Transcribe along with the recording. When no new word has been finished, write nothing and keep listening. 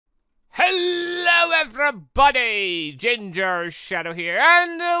everybody! Gingershadow here,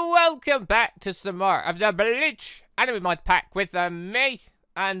 and welcome back to some more of the Bleach anime mod pack with me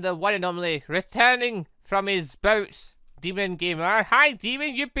and the one and only returning from his boat, Demon Gamer. Hi,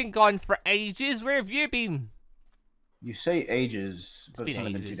 Demon, you've been gone for ages. Where have you been? You say ages, but It's it's been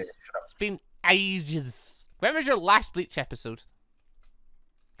only been 2 ages. days. Shut up. It's been ages. When was your last Bleach episode?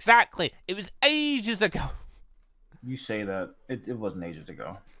 Exactly, it was ages ago. You say that. It wasn't ages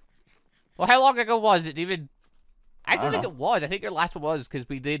ago. Well, how long ago was it, Demon? I don't I don't think it was. I think your last one was because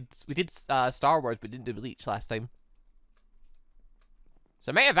we did Star Wars, but didn't do Bleach last time. So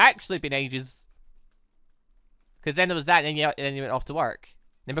it may have actually been ages. Because then there was that, and then you went off to work.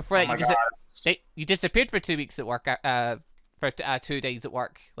 Then before that, you disappeared for 2 weeks at work. For 2 days at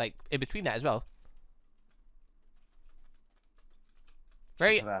work, like in between that as well.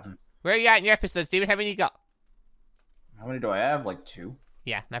 Where are you at in your episodes, David? How many you got? How many do I have? Like 2.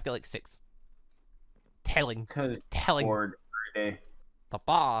 Yeah, and I've got like 6. Telling. Telling. Bored every day.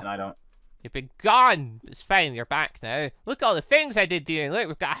 And I don't. You've been gone. It's fine. You're back now. Look at all the things I did, Dean. Look,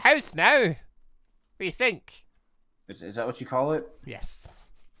 we've got a house now. What do you think? Is that what you call it? Yes.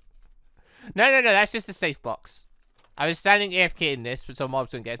 No. That's just a safe box. I was standing AFK in this, but some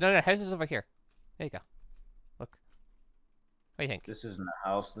mobs don't get it. No, the house is over here. There you go. Look. What do you think? This isn't a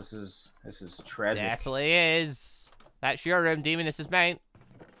house. This is tragic. Definitely is. That's your room, Demon. This is mine.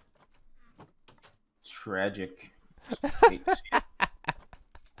 Tragic.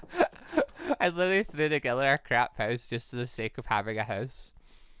 I literally threw together a crap house just for the sake of having a house.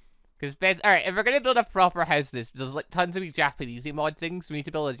 Because, alright, if we're going to build a proper house, there's like tons of Japanese mod things. We need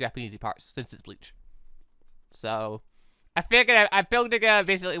to build a Japanese parts since it's Bleach. So, I figured I'm building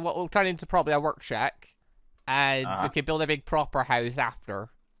basically what will turn into probably a work shack. And we can build a big proper house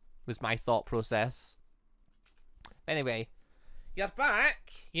after, was my thought process. Anyway, you're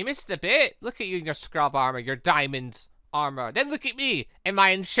back. You missed a bit. Look at you in your scrub armor, your diamond armor. Then look at me in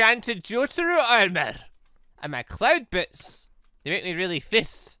my enchanted Jotaro armor. And my cloud boots. They make me really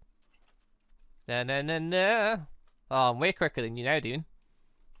fist. Na. Oh, I'm way quicker than you now, dude.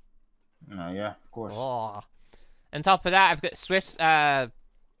 Yeah, of course. Oh. On top of that, I've got Swift's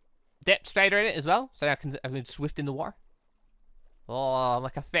depth strider in it as well. So I can swift in the water. Oh, I'm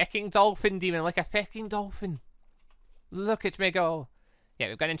like a fecking dolphin, Demon. Like a fecking dolphin. Look at me go. Yeah,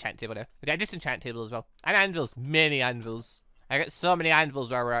 we've got an enchant table now. We've got a disenchant table as well. And anvils. Many anvils. I got so many anvils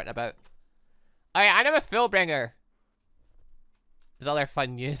where we're out and about. Oh yeah, and I'm a FULLBRINGER. Is all their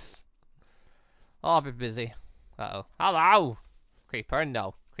fun news. Oh, I'll be busy. Uh-oh. Hello! Creeper,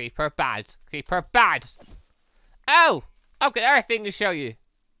 no. Creeper, bad. Creeper, bad! Oh! I've got another thing to show you.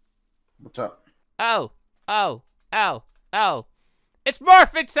 What's up? Oh. It's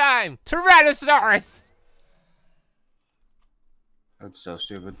morphin' time! Tyrannosaurus! That's so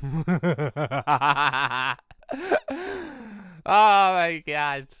stupid. Oh my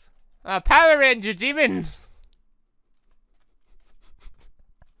god. Power Ranger Demon!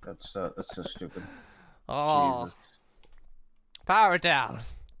 That's so stupid. Oh. Jesus. Power down.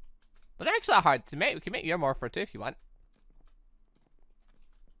 But they're actually hard to make. We can make your morpher too if you want.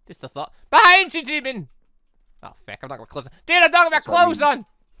 Just a thought. Behind you, Demon! Oh, fuck. I'm not gonna close on. Dude, I'm not gonna close on!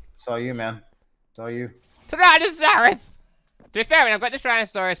 Saw you, man. Saw you. Tyrannosaurus! To be fair, when I've got the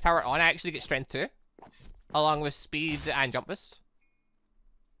Tyrannosaurus power on, I actually get strength too. Along with speed and jump boost.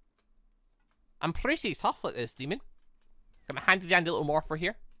 I'm pretty tough like this, Demon. Got my handy dandy little morpher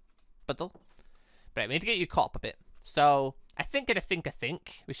here. But we need to get you caught up a bit. So, I think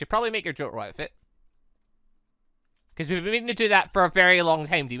we should probably make your Jotaro outfit. Because we've been meaning to do that for a very long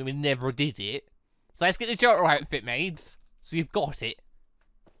time, Demon. We never did it. So let's get the Jotaro outfit made. So you've got it.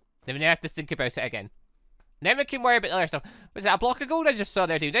 Then we never have to think about it again. Then we can worry about the other stuff. Was that a block of gold I just saw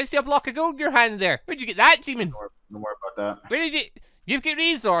there, dude? Did I see a block of gold in your hand there? Where'd you get that, Demon? Don't worry about that. Where did you... You've got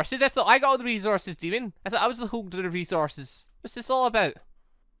resources? I thought I got all the resources, Demon. I thought I was the holder of the resources. What's this all about?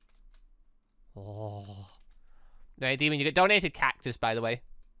 Oh. Right, Demon, you got donated cactus, by the way.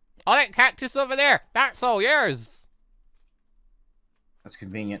 Oh, that cactus over there. That's all yours. That's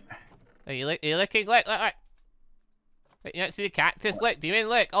convenient. Are you looking? Look. Wait, you don't see the cactus? Look, Demon,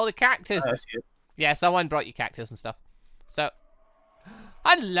 look. All the cactus. I see it. Yeah, someone brought you cactus and stuff. So.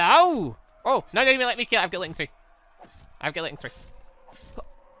 Hello! Oh, no, Demon, let me kill it. I've got lightning 3.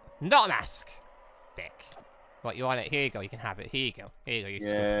 Not a mask. Thick. What, you want it? Here you go. You can have it. Here you go.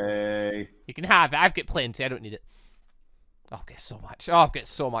 Yay. You can have it. I've got plenty. I don't need it. Oh, I've got so much. Oh, I've got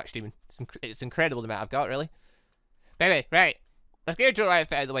so much, Demon. It's incredible the amount I've got, really. Anyway, right. Let's get your Jotaro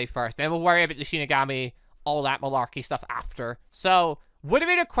outfit out of the way first. Then we'll worry about the Shinigami, all that malarkey stuff after. So, what do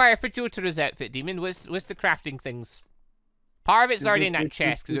we require for Jotaro's outfit, Demon? What's the crafting things? Part of it's already in that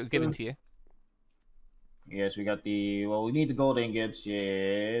chest because it was given to you. Yes, we got the. Well, we need the gold ingots.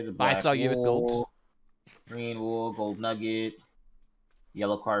 Yeah, the I black saw you with gold. wool, green wool, gold nugget,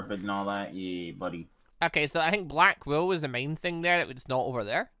 yellow carpet, and all that. Yeah, buddy. Okay, so I think black wool was the main thing there. It's not over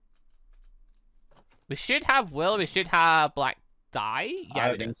there. We should have wool. We should have black dye. Yeah, I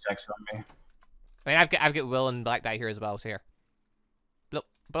have insects on me. I mean, I've got wool and black dye here as well. So here. Bloop,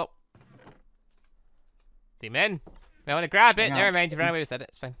 bloop. Demon. I want to grab it. Never mind. You ran away with it.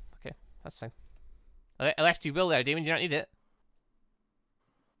 It's fine. Okay, that's fine. I left you wool there, Demon. You don't need it.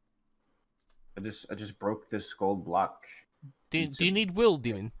 I just broke this gold block. Do you need wool,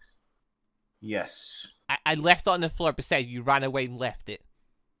 Demon? Yes. I left it on the floor beside you. Ran away and left it.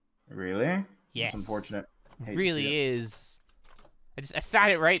 Really? Yes. That's unfortunate. It really is. I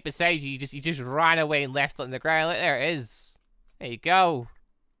sat it right beside you. You just ran away and left it on the ground. Look, there it is. There you go.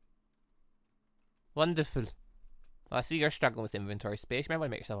 Wonderful. Well, I see you're struggling with inventory space. You might want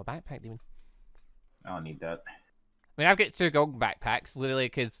to make yourself a backpack, Demon. I don't need that. I mean, I've got 2 gold backpacks, literally,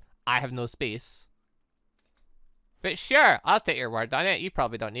 because I have no space. But sure, I'll take your word on it. You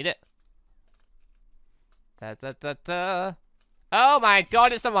probably don't need it. Da da da da. Oh my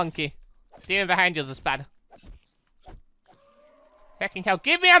god, it's a monkey. Demon behind you is a spada. Fucking hell,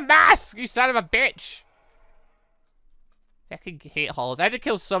 give me a mask, you son of a bitch! Fucking hate halls. I had to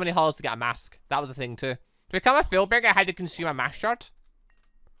kill so many halls to get a mask. That was the thing too. To become a FULLBRINGER, I had to consume a mask shard.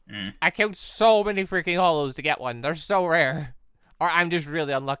 I killed so many freaking hollows to get one. They're so rare. Or I'm just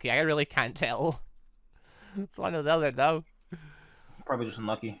really unlucky. I really can't tell. It's one or the other though. Probably just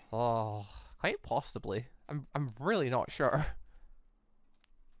unlucky. Oh, quite possibly. I'm really not sure.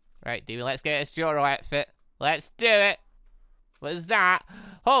 Right, Demon, let's get this Joro outfit. Let's do it. What is that?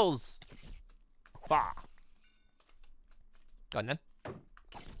 Holes. Bah. Go on then.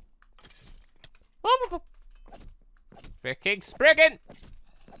 Freaking Spriggan!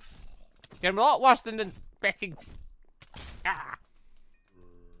 You're a lot worse than the freaking... Ah!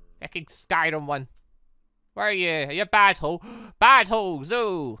 Freaking Skyrim one. Where are you? Are you a bad hole? Bad holes!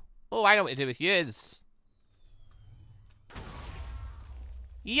 Oh! Oh, I know what to do with yous.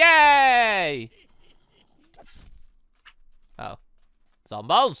 Yay! Oh.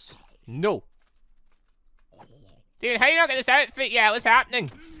 Zombos? No. Dude, how you not get this outfit yet? What's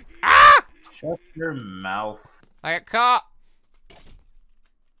happening? Ah! Shut your mouth. I got caught.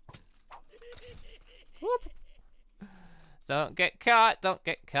 Whoop. Don't get caught, don't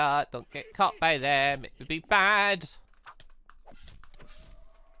get caught, don't get caught by them. It would be bad.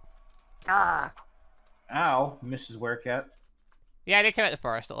 Ah. Ow, Mrs. Werecat. Yeah, they come out the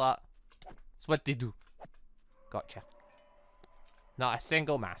forest a lot. That's what they do. Gotcha. Not a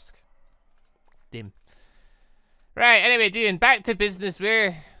single mask. Dim. Right, anyway, Demon, back to business.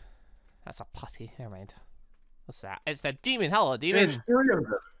 That's a putty. Never mind. What's that? It's a demon. Hello, Demon. There's 3 of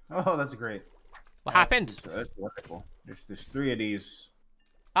them. Oh, that's great. What happened? That's wonderful. There's 3 of these.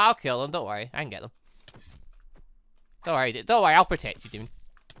 I'll kill them. Don't worry. I can get them. Don't worry. Don't worry. I'll protect you, Demon.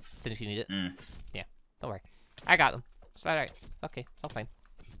 Since you need it. Yeah. Don't worry. I got them. It's alright. Okay. It's all fine.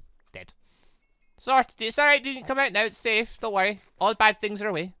 Dead. Sorted. It's alright. Didn't come out now. It's safe. Don't worry. All bad things are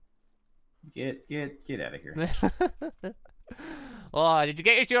away. Get out of here. Oh, did you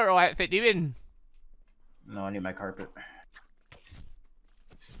get your Joro outfit, Demon? No, I need my carpet.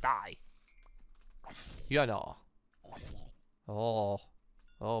 Die. You know. Oh.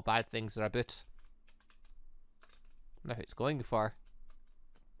 Oh, bad things are a bit. I wonder who it's going for.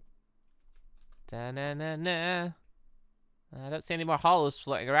 Da-na-na-na. I don't see any more hollows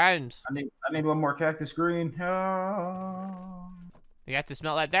floating around. I need one more cactus green. Oh. You have to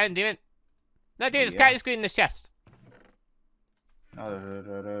smelt that down, Demon. No, dude, there's cactus green in this chest.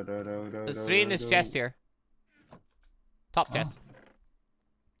 There's 3 in this chest here. Top chest.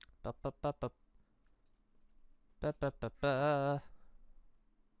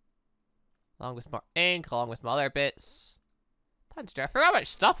 Along with more ink, along with my other bits. I forgot how much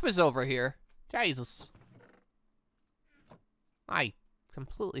stuff was over here. Jesus. I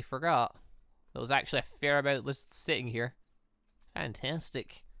completely forgot. There was actually a fair amount just sitting here.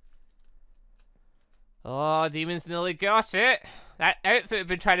 Fantastic. Oh, Demon's nearly got it. That outfit I've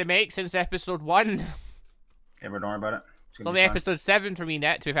been trying to make since episode 1. Yeah, but don't worry about it. It's only episode 7 for me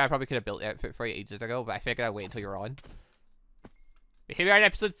net. To be fair, I probably could have built the outfit for you ages ago, but I figured I'd wait until you're on. But here we are in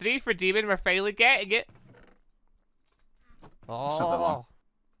episode 3 for Demon. We're finally getting it. Oh.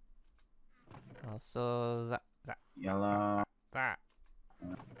 Also, that. Yellow. That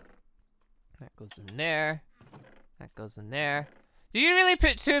goes in there. That goes in there. Do you really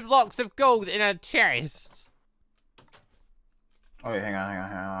put 2 blocks of gold in a chest? Oh, wait, hang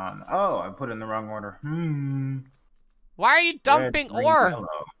on. Oh, I put it in the wrong order. Why are you dumping ore? Yellow.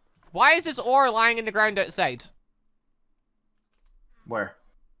 Why is this ore lying in the ground outside? Where?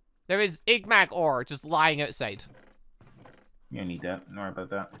 There is Igmag ore just lying outside. You don't need that. Don't worry about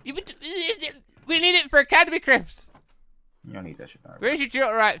that. We need it for Academy Crafts. You don't need that shit. Where's your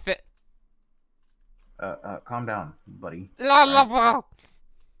jewelry outfit? Calm down, buddy. I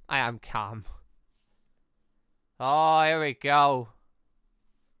am calm. Oh, here we go.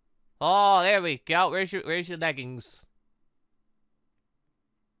 Oh, there we go. Where's your leggings?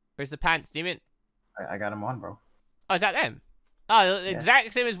 Where's the pants, demon? I got them on, bro. Oh, is that them? Oh, the Yeah.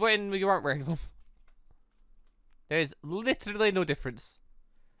 exact same as when you weren't wearing them. There's literally no difference.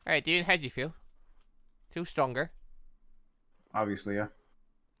 Alright, Dean, how do you feel? Feel stronger? Obviously, yeah.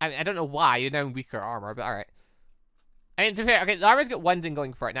 I mean, I don't know why, you're now in weaker armor, but alright. I mean, to be fair, okay, the armor's got one thing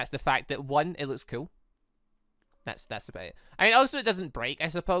going for it, and that's the fact that, one, it looks cool. That's about it. I mean, also it doesn't break, I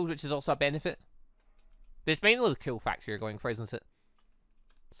suppose, which is also a benefit. But it's mainly the cool factor you're going for, isn't it?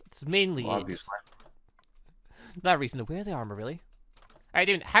 It's mainly Well, it. obviously. Not a reason to wear the armor, really. Alright,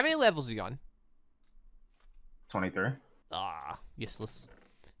 David, how many levels are you on? 23. Ah, useless.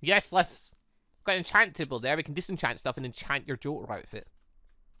 Useless! Got an enchant table there, we can disenchant stuff and enchant your Joker outfit.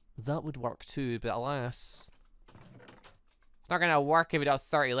 That would work too, but alas. It's not gonna work if we got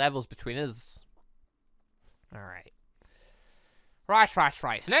 30 levels between us. Alright. Right.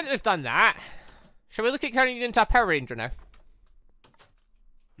 Now that we've done that, shall we look at turning you into a Power Ranger now?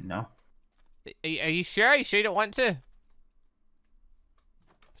 No. Are you sure? Are you sure you don't want to?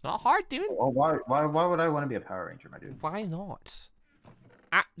 It's not hard, dude. Well, why would I want to be a Power Ranger, my dude? Why not?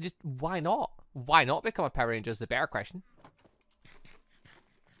 Just why not? Why not become a Power Ranger is the better question.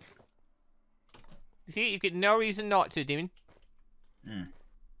 You see, you've got no reason not to, Demon. Hmm.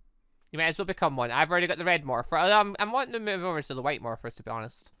 You might as well become one. I've already got the red morpher. I'm wanting to move over to the white morpher, to be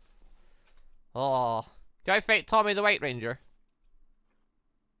honest. Oh. Do I fight Tommy the White Ranger?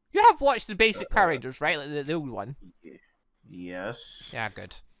 You have watched the basic Power Rangers, right? Like the old one. Yes. Yeah,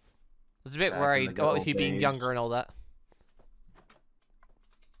 good. I was a bit Back in worried. the good What was old he being days. younger and all that?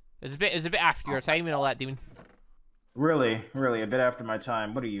 It was a bit after your time and all that, Demon. Really, a bit after my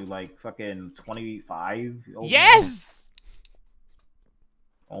time. What are you, like, fucking 25? Yes!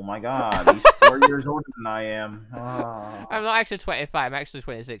 Oh my god, he's 4 years older than I am. Oh, I'm not actually 25, I'm actually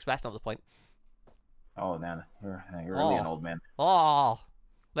 26, but that's not the point. oh man, you're really an old man. Oh.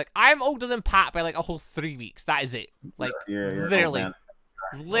 Like, I'm older than Pat by like a whole 3 weeks. That is it. Like, You're an old literally. man.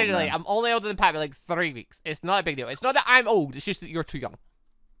 Literally, man. I'm only older than Pat by like 3 weeks. It's not a big deal. It's not that I'm old, it's just that you're too young.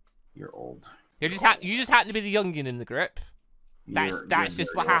 You're old. You just happen to be the youngin in the group. That's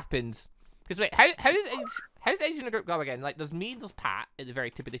just what happens. Because wait, how does age in the group go again? Like, there's me and there's Pat at the very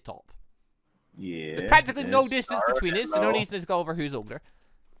tip of the top. Yeah. There's practically no it's distance hard between to us, so no know. need to go over who's older.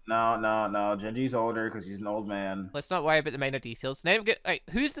 No. Genji's older because he's an old man. Let's not worry about the minor details. Now we get like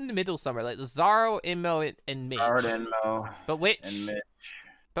who's in the middle somewhere? Like there's Zaro, Immo, and Mitch. Enmo, But which? and Mitch.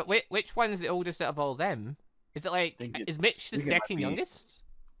 But which one's the oldest out of all them? Is it like is Mitch the think it might second be- youngest?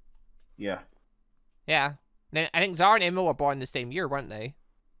 Yeah. Yeah. Then I think Zaro and Immo were born the same year, weren't they?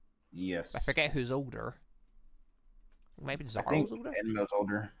 Yes. I forget who's older. Maybe I Zaro's think older. Enmo's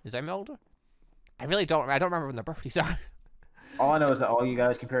older. Is Immo older? I really don't. I don't remember when their birthdays are. All I know is that all you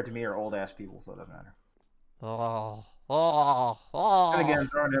guys compared to me are old ass people, so it doesn't matter. And again,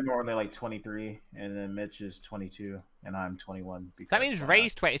 Zara and Emma are only like 23, and then Mitch is 22, and I'm 21. That means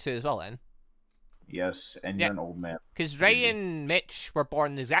Ray's 22 as well, then. Yes, and Yeah. you're an old man. Because Ray and Mitch were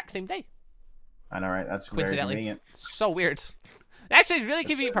born the exact same day. I know, right? That's very Coincidentally. convenient. So weird. Actually, it's really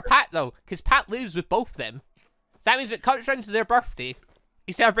convenient for Pat, though, because Pat lives with both them. That means when it comes around to their birthday,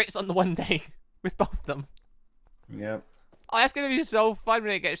 he celebrates on the one day with both of them. Yep. Oh, that's going to be so fun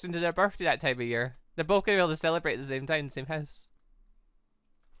when it gets into their birthday that time of year. They're both going to be able to celebrate at the same time in the same house.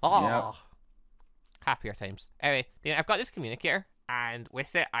 Oh. Yep. Happier times. Anyway, I've got this communicator, and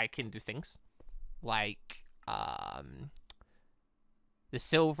with it, I can do things. Like, the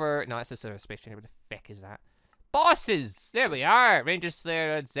silver... No, that's the silver space trainer. What the feck is that? Bosses! There we are! Ranger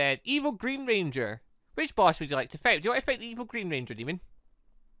Slayer Z. Evil Green Ranger. Which boss would you like to fight? Do you want to fight the Evil Green Ranger, Demon?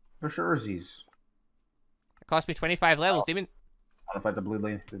 For sure, Z's. It cost me 25 levels, Demon. I want to fight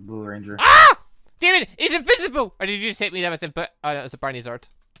the Blue Ranger. Ah! Demon, he's invisible! Or did you just hit me there with him? But oh, no, it was a Barney Zord.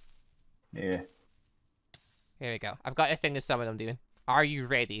 Yeah. Here we go. I've got a thing to summon him, Demon. Are you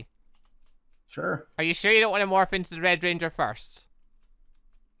ready? Sure. Are you sure you don't want to morph into the Red Ranger first?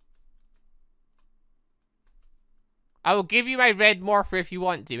 I will give you my red morpher if you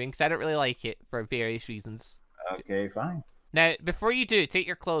want, Demon, because I don't really like it for various reasons. Okay, fine. Now, before you do, take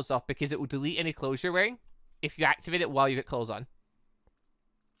your clothes off because it will delete any clothes you're wearing if you activate it while you get clothes on.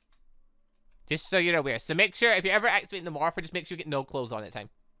 Just so you're aware. So make sure, if you're ever activating the morpher, just make sure you get no clothes on at the time.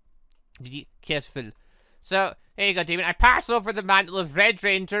 Be careful. So, here you go, Demon. I pass over the mantle of Red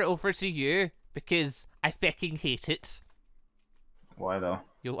Ranger over to you because I fucking hate it. Why though?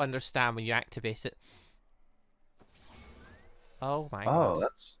 You'll understand when you activate it. Oh my Oh, god.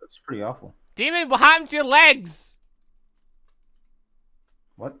 that's pretty awful. Demon, what happened to your legs?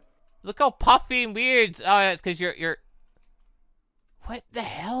 What? Look all puffy and weird. Oh, it's because you're... What the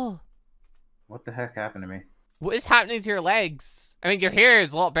hell? What the heck happened to me? What is happening to your legs? I mean, your hair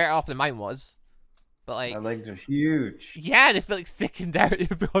is a lot better off than mine was. But like... My legs are huge. Yeah, they feel like thickened out.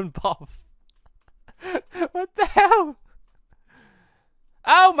 You've gone buff. What the hell?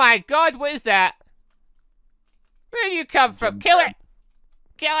 Oh my god, what is that? Where do you come from? Kill it!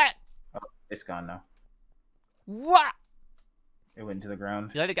 Kill it! Oh, it's gone now. What? It went into the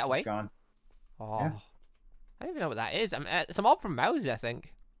ground. You let it get away? It's gone. Oh. Yeah. I don't even know what that is. It's a mob from Mouse, I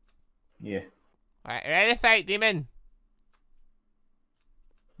think. Yeah. Alright, ready to fight, Demon?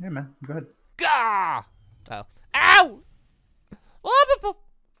 Yeah, man. Go ahead. Gah! Oh. Ow! Oh,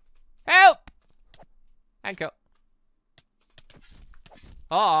 help! Thank you.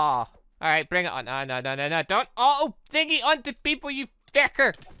 Oh. Alright, bring it on. No. Don't auto thingy onto people, you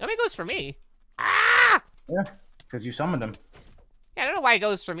fecker. I mean, it goes for me. Ah! Yeah, because you summoned him. Yeah, I don't know why it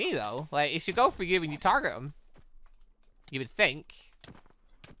goes for me, though. Like, it should go for you when you target him. You would think.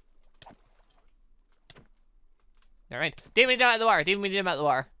 Alright. Demon down at the water. Demon down at the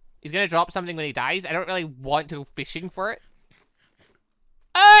water. He's gonna drop something when he dies. I don't really want to go fishing for it.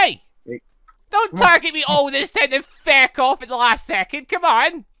 Hey! Hey. Don't target me all this time and feck off at the last second. Come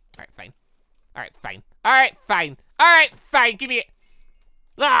on. Alright, fine. Alright, fine. Alright, fine. Alright, fine. Give me it.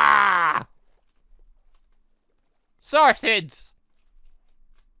 Ah! Sorted.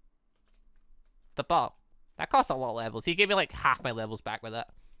 The ball. That costs a lot of levels. He gave me like half my levels back with that.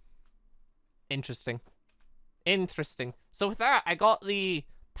 Interesting. Interesting. So with that, I got the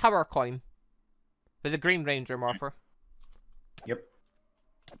power coin for the Green Ranger morpher. Yep.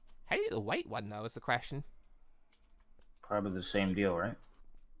 How do you get the white one, though, is the question. Probably the same deal, right?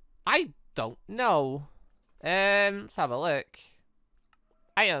 I don't know. Let's have a look.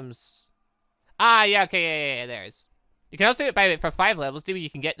 Items. Ah, yeah, okay, yeah, there's. You can also buy it for 5 levels, you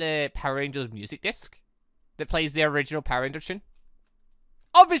can get the Power Rangers music disc that plays the original Power Ranger tune.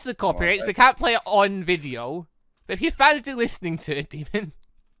 Obviously copyrights, we can't play it on video. But if you fancy listening to it, Demon,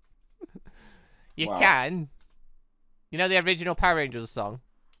 you can. You know the original Power Rangers song?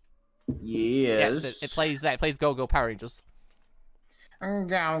 Yes. Yeah, it plays that. It plays Go Go Power Rangers.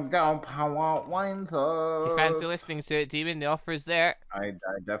 Go Power Rangers. If you fancy listening to it, Demon, the offer is there. I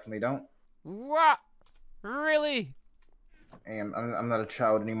definitely don't. What? Really? I'm not a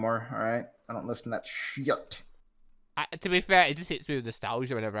child anymore, alright? I don't listen to that shit. To be fair, it just hits me with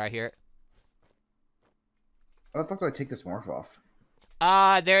nostalgia whenever I hear it. How the fuck do I take this morph off?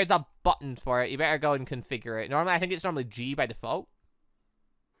 There's a button for it. You better go and configure it. Normally, I think it's normally G by default.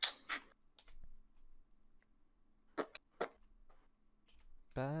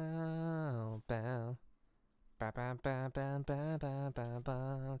 Bow, bow. Ba ba ba ba ba ba ba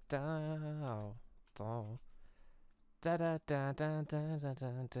ba da da da da da da da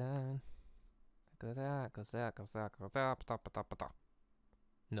da da.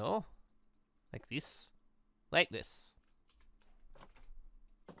 No? Like this? Like this.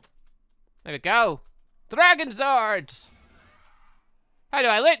 There we go! Dragon Zord! How do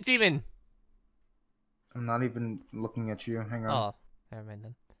I look, Demon? I'm not even looking at you. Hang on. Oh, never mind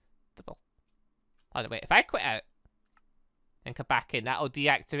then. Double. Oh, no, wait. If I quit out and come back in, that'll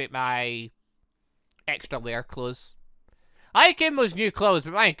deactivate my extra layer clothes. I like in those new clothes,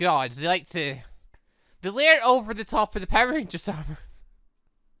 but my god, they like to... They layer it over the top of the Power Rangers armor.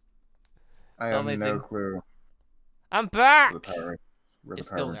 I have no clue. I'm back! Where the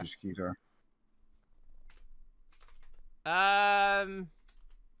Power Rangers keys are. Oh,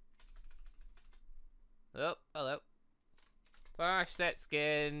 hello. Flash that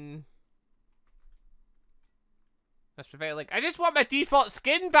skin. Must prevail. Like, I just want my default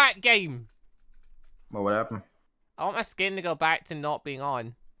skin back, game. Well, what happened? I want my skin to go back to not being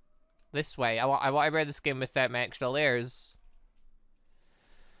on. This way. I want to wear the skin without my extra layers.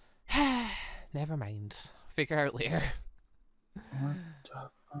 Never mind. Figure out later. What the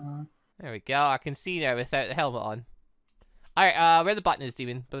fuck? There we go. I can see now without the helmet on. Alright, where the button is,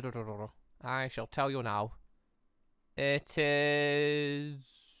 Demon? I shall tell you now. It is...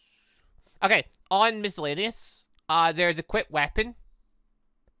 Okay, on miscellaneous, there's equip weapon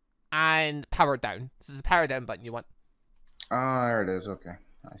and power down. This is the power down button you want. Ah, there it is. Okay,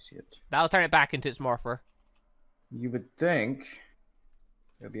 I see it. That'll turn it back into its morpher. You would think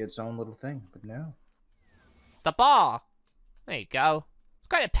it'd be its own little thing, but no. The bar! There you go.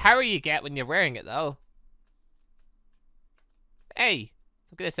 kind of power you get when you're wearing it, though. Hey,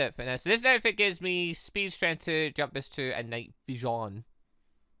 look at this outfit now. So this outfit gives me speed, strength 2, jump boost 2, and night vision.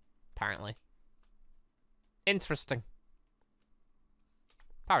 Apparently. Interesting.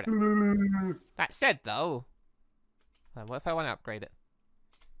 Powered it. That said, though, what if I want to upgrade it?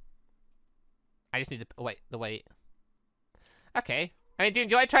 I just need to wait. The weight. Okay. I mean,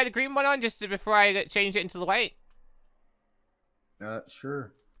 do I try the green one on just before I change it into the white?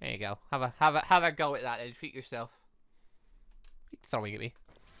 Sure. There you go. Have a go at that and treat yourself. You're throwing at me.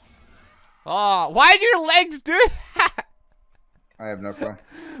 Oh, why do your legs do that? I have no clue.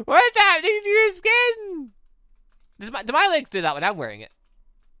 What is happening to your skin? Do my legs do that when I'm wearing it?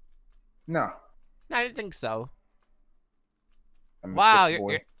 No. No, I didn't think so. I'm a Wow, fit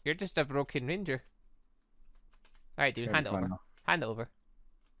boy. you're just a broken ranger. All right, dude, hand it over. Hand it over.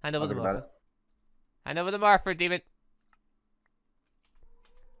 Hand over the morpher. Hand over the morpher, demon.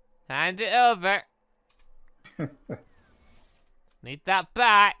 Hand it over. Need that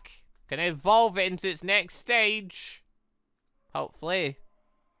back. Gonna evolve it into its next stage. Hopefully.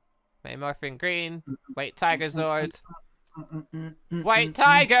 My morphing green. White tiger zord. White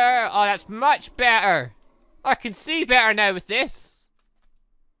tiger! Oh, that's much better. I can see better now with this.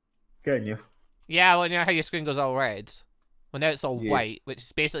 Can you? Yeah, well, you know how your screen goes all red? Well, now it's all Yeah. white,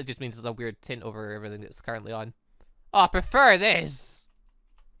 which basically just means there's a weird tint over everything that's currently on. Oh, I prefer this.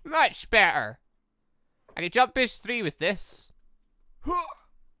 Much better. I can jump boost 3 with this. The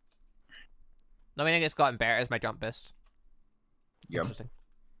only thing that's gotten better is my jump boost. Yep. Interesting.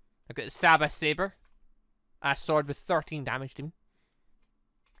 I've got the Saba Saber. A sword with 13 damage, demon.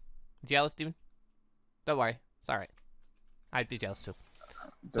 Jealous, demon? Don't worry. It's alright. I'd be jealous too.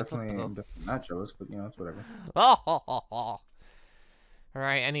 Definitely not jealous, but you know, it's whatever. Oh.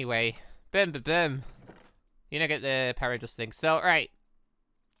 Alright, anyway. Boom, boom, boom. You know, get the Power Rangers thing. So, right.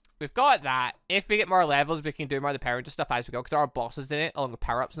 We've got that. If we get more levels, we can do more of the Power Rangers stuff as we go, because there are bosses in it, along with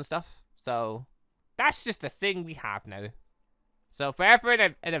power-ups and stuff. So, that's just the thing we have now. So, if we're ever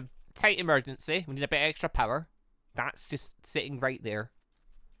in a tight emergency, we need a bit extra power. That's just sitting right there.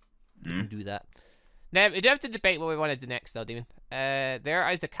 We can do that. Now, we do have to debate what we want to do next, though, Demon. There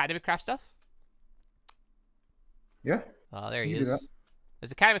is Academy Craft stuff. Yeah. Oh, there he You can do is.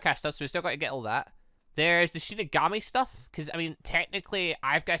 There's Academy Craft stuff, so we still got to get all that. There's the Shinigami stuff, because, I mean, technically,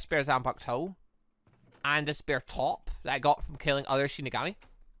 I've got a spare Zambuk toe and a spare top that I got from killing other Shinigami.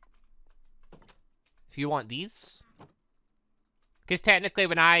 If you want these. Because technically,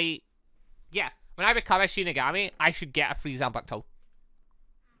 when I become a Shinigami, I should get a free Zambuk toe.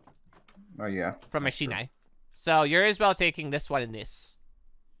 Oh, yeah. From a Shinai. So, you're as well taking this one and this.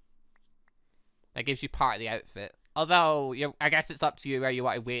 That gives you part of the outfit. Although, I guess it's up to you where you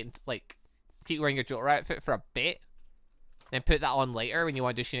want to wait and, like, keep wearing your Jotaro outfit for a bit. Then put that on later when you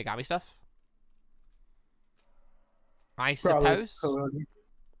want to do Shinigami stuff. I suppose.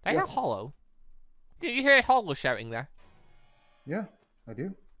 I hear Hollow. Did you hear Hollow shouting there? Yeah, I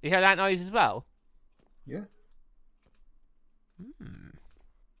do. You hear that noise as well? Yeah.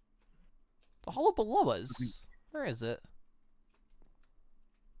 The Hollow below us. Where is it?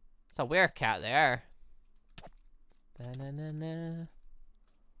 It's a werecat there. Na-na-na-na.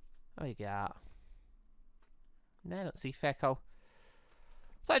 What you got? No, I don't see Fecko.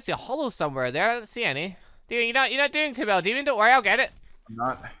 So I'd see a Hollow somewhere there. I don't see any. Dude, you're not doing too well, Demon. Don't worry, I'll get it. I'm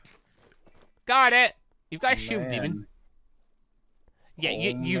not. Got it. You've got a shield, Man. Demon. Yeah,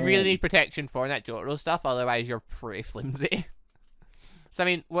 you man. really need protection for that Jotaro stuff, otherwise you're pretty flimsy. So, I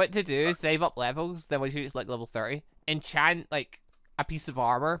mean, what to do is save up levels, then once you reach, like, level 30, enchant, like, a piece of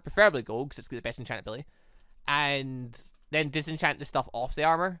armor, preferably gold, because it's the best enchantability, and then disenchant the stuff off the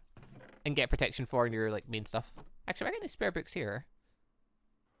armor, and get protection for your, like, main stuff. Actually, have I got any spare books here?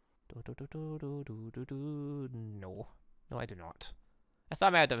 No. No, I do not. I thought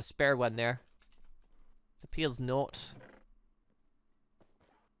I might have a spare one there. It appears not.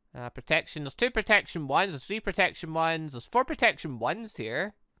 Protection. There's 2 protection ones. There's 3 protection ones. There's 4 protection ones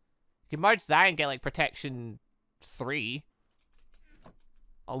here. You can merge that and get, like, protection 3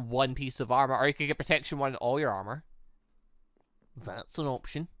 on one piece of armor. Or you could get protection 1 on all your armor. That's an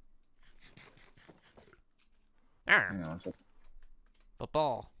option.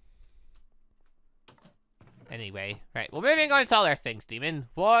 Ball. Anyway, right. Well, moving on to other things, Demon.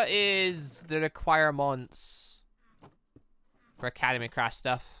 What is the requirements for Academy Craft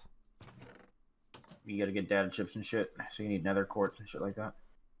stuff? You gotta get data chips and shit, so you need nether quartz and shit like that.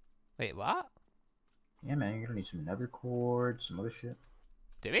 Wait, what? Yeah, man, you're gonna need some nether quartz, some other shit.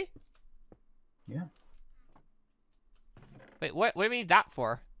 Do we? Yeah. Wait, what do we need that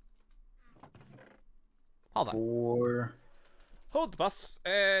for? Hold on. For Hold the bus.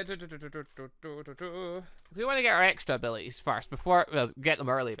 We want to get our extra abilities first before, well, get them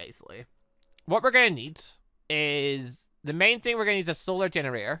early, basically. What we're going to need is, the main thing we're going to need is a solar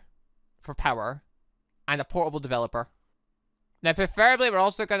generator for power and a portable developer. Now, preferably, we're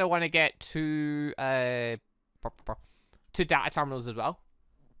also going to want to get two data terminals as well.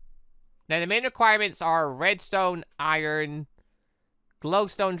 Now, the main requirements are redstone, iron,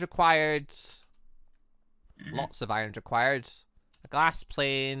 glowstones required, lots of iron required, a glass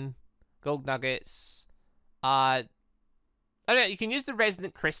plane, gold nuggets. I don't know, you can use the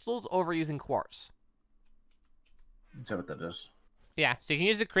resonant crystals over using quartz. Is that what that is? Yeah, so you can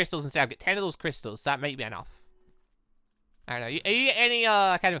use the crystals instead. I'll get 10 of those crystals. That might be enough. I don't know. Are you any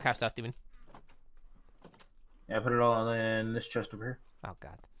academic craft stuff, Demon? Yeah, I put it all in this chest over here. Oh,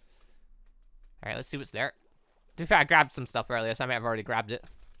 God. Alright, let's see what's there. To be fair, I grabbed some stuff earlier, so I might have already grabbed it.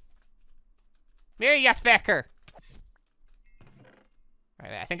 Here, you fecker!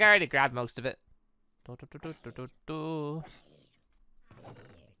 Alright, I think I already grabbed most of it. Okay,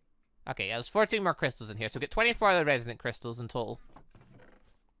 yeah, there's 14 more crystals in here, so we get 24 of the resonant crystals in total.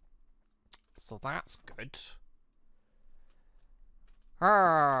 So that's good.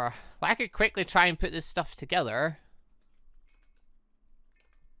 Well, I could quickly try and put this stuff together.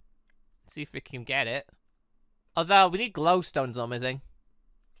 See if we can get it. Although, we need glowstones on my thing.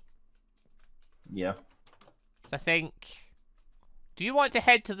 Yeah. So I think... Do you want to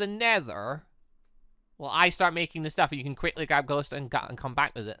head to the nether? Well, I start making the stuff and you can quickly grab glowstone and come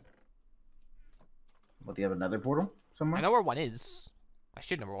back with it. What, do you have another portal somewhere? I know where one is. I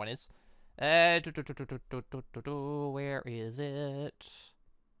should know where one is. Where is it?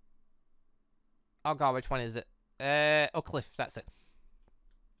 Oh god, which one is it? Oh, Cliff, that's it.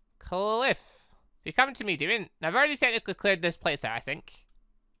 Cliff. You're coming to me, Demon. Now, I've already technically cleared this place out, I think.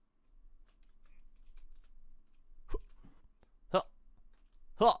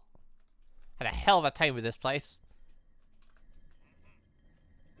 Had a hell of a time with this place.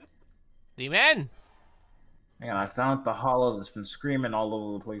 Demon! Hang on, I found the hollow that's been screaming all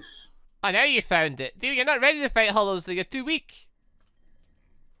over the place. I know you found it. Dude, you're not ready to fight hollows, so you're too weak.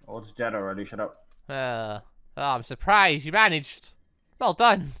 Oh, it's dead already, shut up. Oh, I'm surprised you managed. Well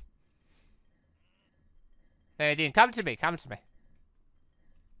done. Hey, Dean, come to me, come to me.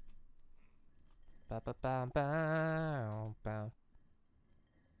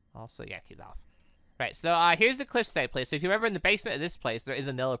 Also, yeah, keep that off. Right, so here's the cliffside place. So if you remember in the basement of this place, there is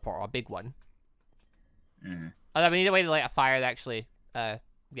a nether portal, a big one. Mm-hmm. Although we need a way to light a fire to actually get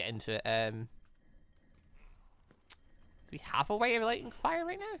into it. Do we have a way of lighting fire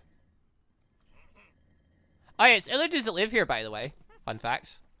right now? Oh yeah, it's villagers that live here, by the way. Fun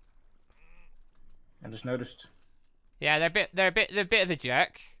facts. I just noticed. Yeah, they're a bit of a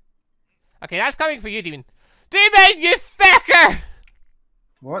jerk. Okay, that's coming for you, Demon. Demon, you fecker!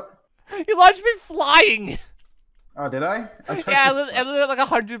 What? You launched me flying! Oh, did I? Yeah, I lit like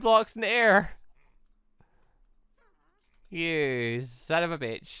 100 blocks in the air. You son of a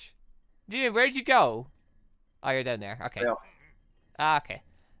bitch. Demon, where'd you go? Oh, you're down there. Okay. Yeah. Okay.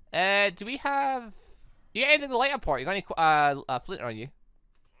 Do we have... You got anything to light up port? You got any flint on you?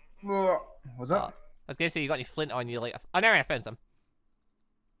 What's up? I was gonna say, you got any flint on you? Like, oh, no, I found some.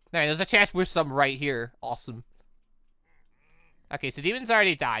 There, there's a chest with some right here. Awesome. Okay, so Demon's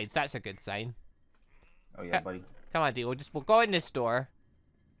already died, so that's a good sign. Oh yeah, buddy. Come on, Demon. We'll go in this door.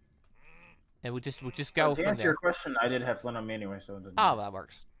 And we'll just go to from answer there. your question, I did have flint on me anyway, so it doesn't Oh, that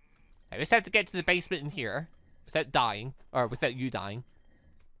works. Right, we just have to get to the basement in here without dying, or without you dying.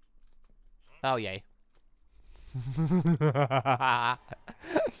 Oh yay.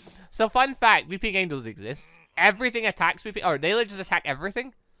 So fun fact, Weeping Angels exist. Everything attacks Weeping, or they just attack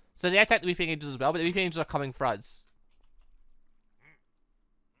everything. So they attack the Weeping Angels as well, but the Weeping Angels are coming for us.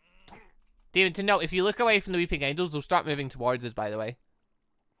 David, to note, if you look away from the Weeping Angels, they'll start moving towards us, by the way.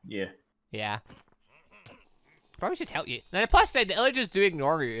 Yeah. Yeah. Probably should help you. Now, the plus side, the villagers do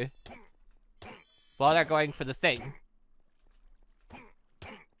ignore you while they're going for the thing.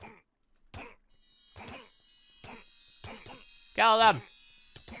 Kill them!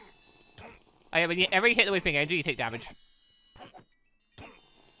 Oh yeah, whenever you hit the Weeping Angel, you take damage.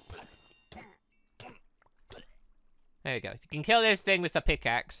 There we go. You can kill this thing with a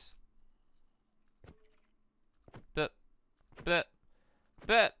pickaxe. But.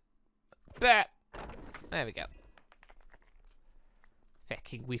 There we go.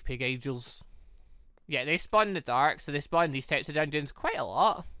 Fucking Weeping Angels. Yeah, they spawn in the dark, so they spawn in these types of dungeons quite a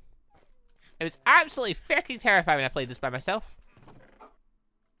lot. It was absolutely fucking terrifying when I played this by myself.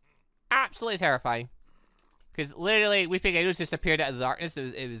 Absolutely terrifying. Because literally, Weeping Angels just appeared out of the darkness.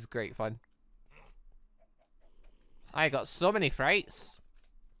 It was great fun. I got so many frights.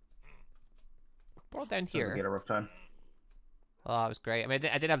 What down here? Get a rough time. Oh, that was great. I mean,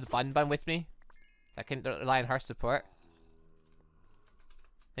 I didn't have the bun with me. I couldn't rely on her support.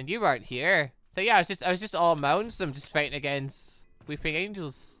 And you weren't here. So yeah, I was just all mounds. I'm just fighting against weeping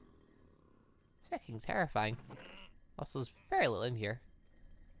angels. It's fucking terrifying. Also, there's very little in here.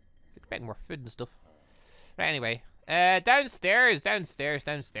 Expecting more food and stuff. Right, anyway. Downstairs.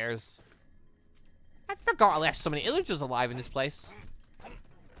 I forgot I left so many illagers alive in this place.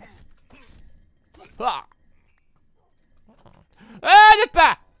 Ah! Ah, the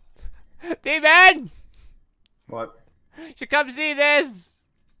pa! Demon! What? She come see this!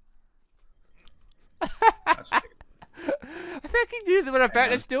 I fucking knew they were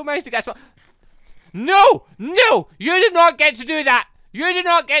about to steal my guess what? No! No! You did not get to do that! You did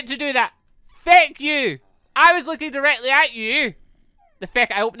not get to do that! Thank you! I was looking directly at you! The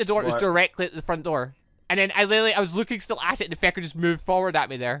feck, I opened the door, it was directly at the front door. And then I was looking still at it and the fecker just moved forward at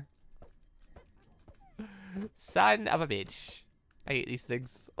me there. Son of a bitch. I hate these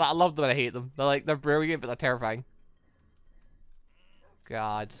things. Well, I love them and I hate them. They're brilliant, but they're terrifying.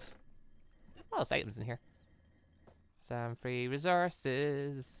 God. Oh, there's items in here. Some free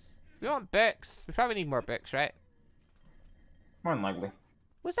resources. We want books. We probably need more books, right? More than likely.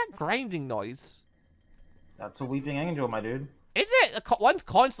 What's that grinding noise? That's a weeping angel, my dude. Is it? One's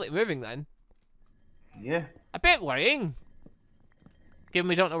constantly moving then. Yeah. A bit worrying. Given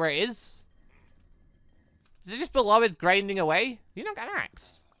we don't know where it is. Is it just beloved grinding away? You don't got an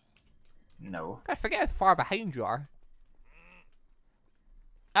axe. No. I forget how far behind you are.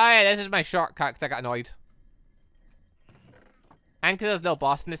 Oh yeah, this is my shortcut because I got annoyed. And because there's no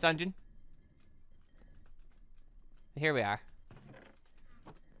boss in this dungeon. Here we are.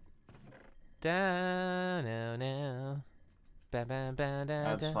 That's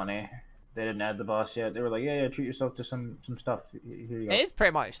funny. They didn't add the boss yet. They were like, yeah, treat yourself to some stuff. Here you go. It is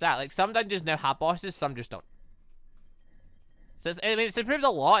pretty much that. Like, some dungeons now have bosses, some just don't. So, it's improved a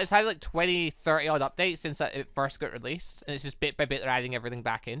lot. It's had like 20, 30 odd updates since it first got released. And it's just bit by bit they're adding everything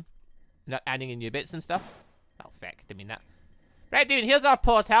back in. Not adding in new bits and stuff. Oh, feck. Didn't mean that. Right, dude, here's our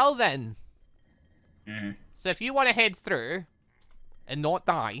portal then. So if you want to head through and not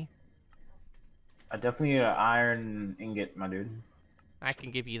die. I definitely need an iron ingot, my dude. I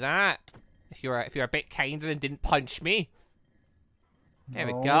can give you that. If you're a bit kinder and didn't punch me. There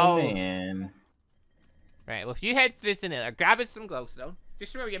we go. Man. Right, well if you head through this in there, grab us some glowstone.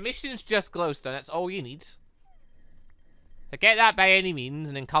 Just remember your mission's just glowstone, that's all you need. So get that by any means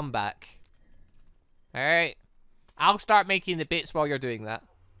and then come back. Alright. I'll start making the bits while you're doing that.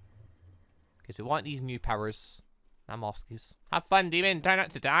 Because we want these new powers. I'm Oskies. Have fun, demon. Try not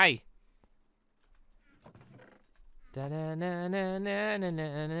to die.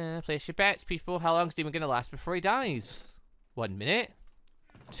 Da-na-na-na-na-na-na-na. Place your bets, people. How long's demon gonna last before he dies? 1 minute?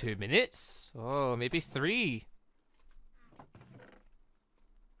 2 minutes? Oh, maybe 3.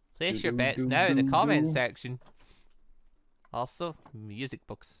 Place your bets now in the comment section. Also, music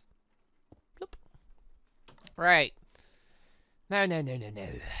books. Bloop. Right. No.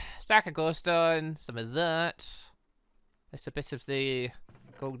 Stack of glowstone. Some of that. Little bit of the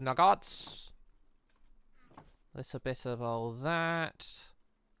gold nuggets. Little bit of all that.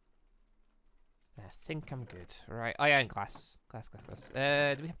 I think I'm good. Right. Oh yeah, and glass. Glass. Do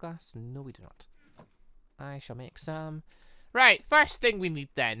we have glass? No, we do not. I shall make some. Right. First thing we need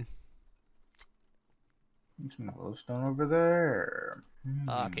then. Some glowstone over there.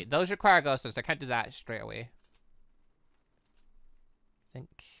 Okay, those require glowstones. I can't do that straight away. I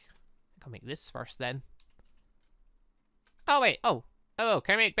think I'll make this first then. Oh wait. Oh,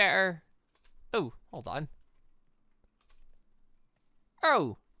 can I make better? Oh, hold on.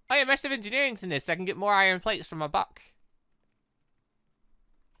 Oh, I have massive engineering's in this. I can get more iron plates from my buck.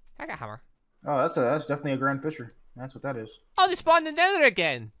 I got a hammer. Oh, that's definitely a Grand Fisher. That's what that is. Oh, they spawned in nether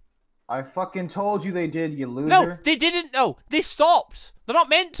again. I fucking told you they did, you loser. No, they didn't. No, they stopped. They're not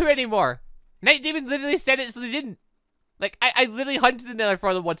meant to anymore. Night Demon literally said it, so they didn't. Like, I literally hunted the nether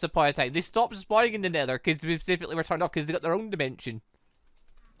for them once upon a time. They stopped spawning in the nether because they specifically were turned off because they got their own dimension.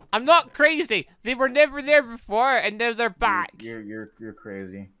 I'm not crazy. They were never there before, and now they're back. You're crazy. You're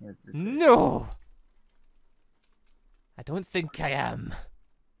crazy. No. I don't think I am.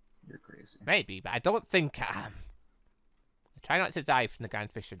 You're crazy. Maybe, but I don't think I am. Try not to die from the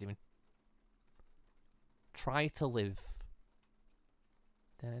Grand Fisher Demon. Try to live.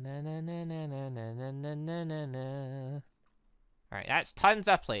 Alright, that's tons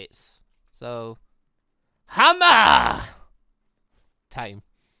of plates. So, hammer! Time.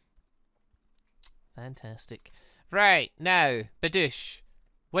 Fantastic. Right, now, Badoosh,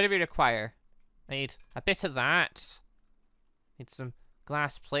 what do we require? I need a bit of that. Need some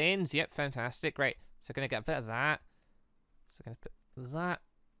glass planes. Yep, fantastic. Right, so gonna get a bit of that. So gonna put that.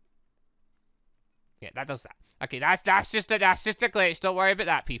 Yeah, that does that. Okay, that's just a glitch. Don't worry about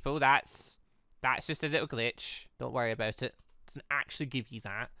that, people. That's just a little glitch. Don't worry about it. It doesn't actually give you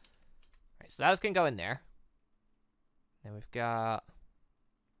that. Right, so that's gonna go in there. Then we've got.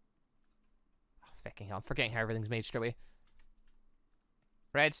 Oh, fucking hell! I'm forgetting how everything's made straight away.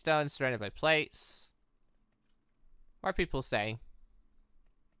 Redstone surrounded by plates. What are people saying?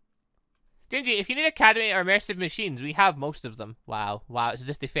 Gingy, if you need academy or immersive machines, we have most of them. Wow. Wow, it's as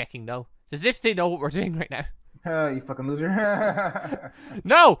if they fucking know. It's as if they know what we're doing right now. You fucking loser.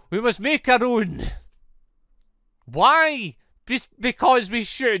 No! We must make our own! Why? Just because we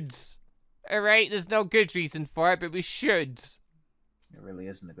should. Alright, there's no good reason for it, but we should. There really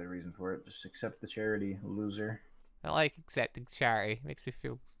isn't a good reason for it. Just accept the charity, loser. I like accepting charity. Makes me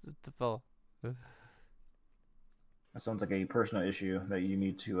feel full. That sounds like a personal issue that you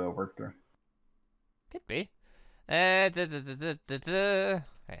need to work through. Could be. Right,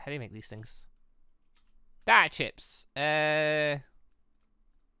 how do you make these things? Data chips. I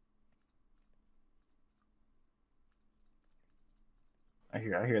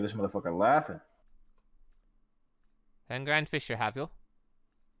hear this motherfucker laughing. 10 grand Fisher, have you?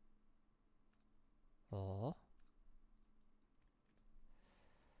 Oh.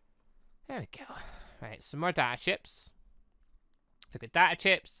 There we go. Right, some more data chips. Took a data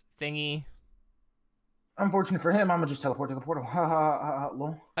chips thingy. Unfortunate for him, I'm gonna just teleport to the portal. Ha ha ha,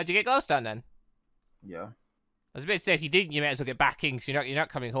 lol. How'd you get glowstone then? Yeah. I was about to say, if you didn't, you might as well get back in, because you're not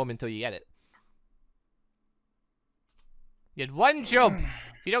coming home until you get it. You had one job.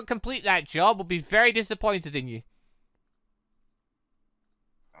 If you don't complete that job, we'll be very disappointed in you.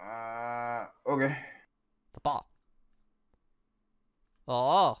 Okay. The ball.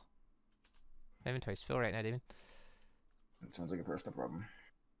 Oh. My inventory's full right now, Damon. That sounds like a personal problem.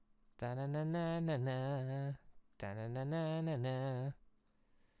 Da-na-na-na-na-na. Da-na-na-na-na-na.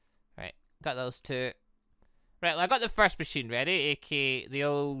 Right, got those two. Right, well, I got the first machine ready, aka the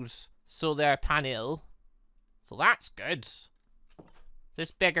old solar panel. So that's good. This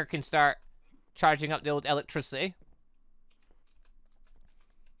beggar can start charging up the old electricity.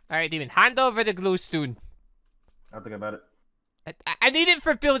 Alright, Demon, hand over the glowstone. I'll think about it. I need it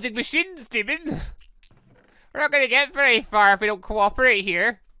for building machines, Demon. We're not going to get very far if we don't cooperate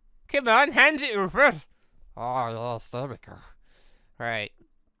here. Come on, hand it over. Oh, there we go. Right.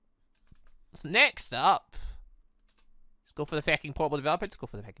 So next up, let's go for the fucking portable developer. Let's go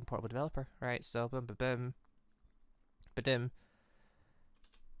for the fucking portable developer. Right, so boom, boom, boom. Ba-dim.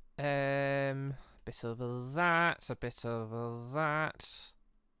 Bit of that, a bit of that.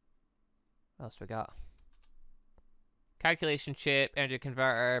 What else we got? Calculation chip, energy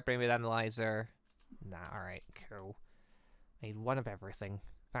converter, brainwave analyzer. Nah, alright, cool. I need one of everything.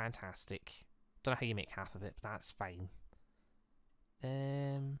 Fantastic. Don't know how you make half of it, but that's fine.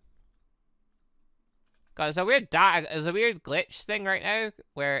 God, there's a weird glitch thing right now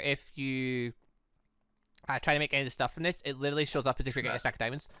where if you try to make any of the stuff from this, it literally shows up as if you're getting a stack of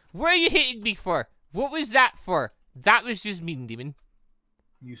diamonds. What are you hitting me for? What was that for? That was just mean, Demon.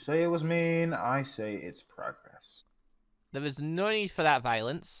 You say it was mean, I say it's progress. There was no need for that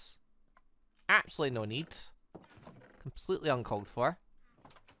violence. Absolutely no need. Completely uncalled for.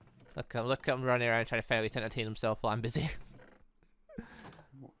 Look at him running around trying to find a way to entertain himself while I'm busy.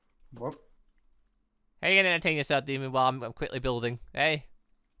 What? How are you gonna entertain yourself, Demon, while I'm quickly building? Hey?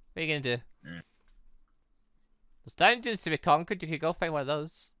 What are you gonna do? There's dungeons to be conquered, you could go find one of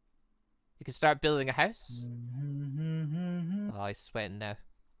those. You could start building a house. Oh, he's sweating now.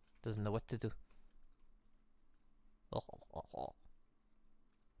 Doesn't know what to do.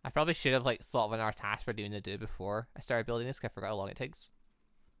 I probably should have thought of another task for doing to do before I started building this, because I forgot how long it takes.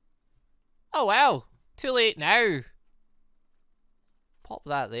 Oh well! Too late now! Pop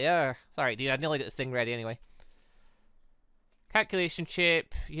that there. Sorry, dude, I nearly got the thing ready anyway. Calculation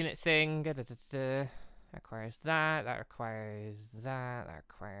chip, unit thing. That requires that. That requires that. That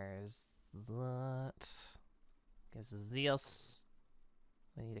requires that. Gives us this.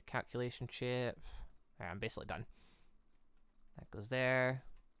 We need a calculation chip. Alright, I'm basically done. That goes there.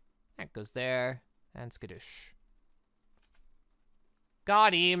 That goes there. And skadoosh.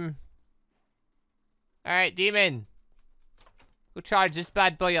 Got him! Alright, Demon. Go charge this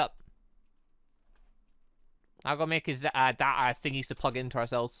bad boy up. I'll go make his data thingies to plug into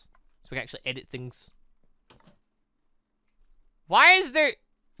ourselves. So we can actually edit things. Why is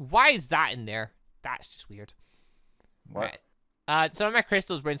that in there? That's just weird. What? Right. Some of my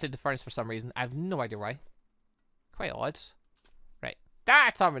crystals were inside the furnace for some reason. I have no idea why. Quite odd. Right.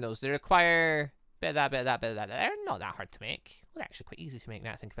 Data terminals. They require Bit of that, bit of that, bit of that. They're not that hard to make. Well, they're actually quite easy to make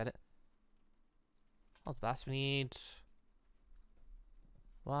now I think about it. All the best we need.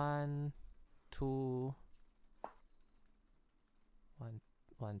 1, 2. 1,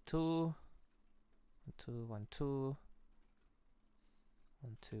 2. 1, 2, 1, 2.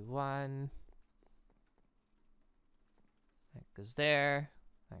 1, 2, 1. That goes there.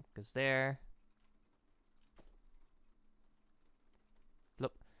 That goes there.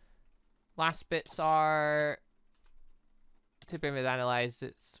 Look. Last bits are 2 bring with analyzed.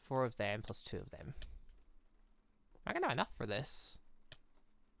 It's 4 of them plus 2 of them. Am I gonna have enough for this?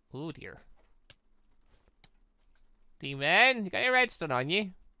 Oh dear. Demon, you got any redstone on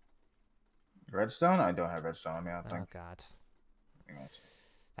you? Redstone? I don't have redstone on me, I don't think. Oh god.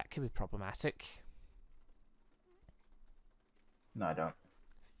 That could be problematic. No, I don't.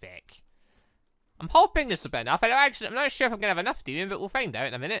 Fake. I'm hoping this will be enough. I'm not sure if I'm gonna have enough demon, but we'll find out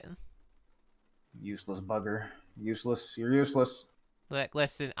in a minute. Useless bugger. Useless. You're useless. Look,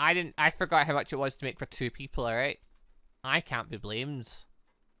 listen, I forgot how much it was to make for 2 people, alright? I can't be blamed.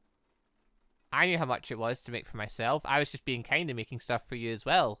 I knew how much it was to make for myself. I was just being kind and making stuff for you as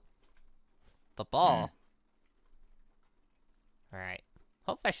well. The ball. Alright.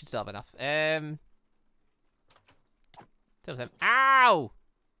 Hopefully I should still have enough. Ow!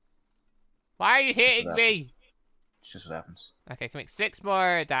 Why are you hitting me? It's just what happens. Okay, I can make 6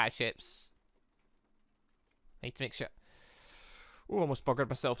 more data chips. I need to make sure. Oh, almost buggered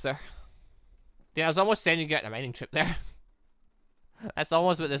myself there. Yeah, I was almost sending you out on a mining trip there. That's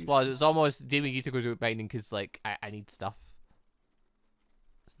almost what this was. It was almost deeming you to go do mining because, like, I need stuff.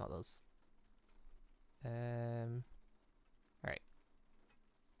 It's not those. Alright.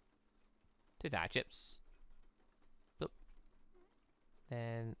 2 data chips. Boop.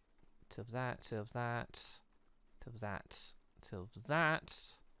 Then 2 of that, 2 of that, 2 of that, 2 of that.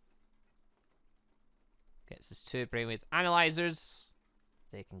 Gets us 2 brainwave analyzers.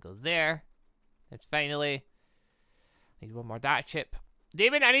 They can go there. And finally, I need 1 more data chip.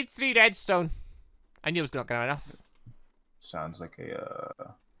 Damon, I need 3 redstone. I knew I was not gonna have enough. Sounds like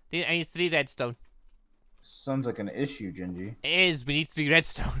a I need 3 redstone. sounds like an issue, Gingy. It is. We need 3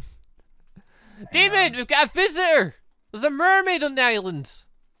 redstone. David, we've got a visitor. There's a mermaid on the island.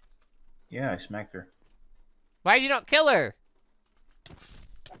 Yeah, I smacked her. Why did you not kill her?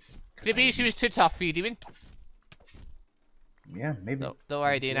 Could it be she was too tough for you, Demon? Yeah, maybe. No, don't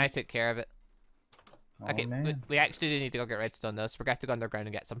worry, Dean. I took care of it. Oh, Okay, man. we actually do need to go get redstone though, so we're going to have to go underground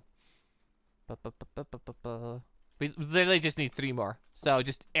and get some. We literally just need 3 more. So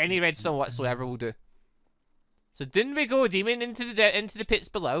just any redstone whatsoever will do. So didn't we go, Demon, into the pits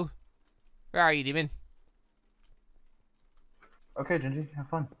below? Where are you, Demon? Okay, Gingy, have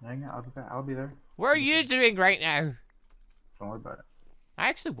fun. I'll be there. What are you doing right now? Don't worry about it. I'm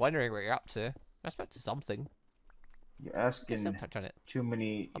actually wondering what you're up to. I'm up to something. You're asking Touch on it. too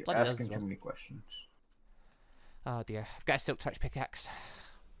many. Oh, You're bloody asking does as too many questions. Oh dear, I've got a silk touch pickaxe.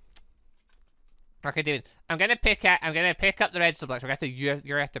 Okay, David, I'm gonna pick up the redstone blocks. You're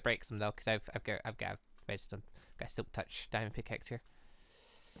gonna have to break them though, because I've got a redstone. Got a silk touch diamond pickaxe here.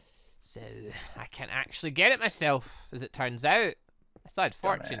 So I can actually get it myself, as it turns out. I thought I'd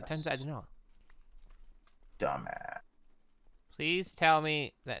fortune. Turns out I did not. Dumbass. Please tell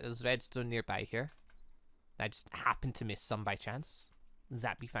me that there's redstone nearby here. I just happened to miss some by chance.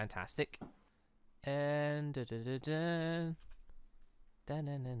 That'd be fantastic. And Hey,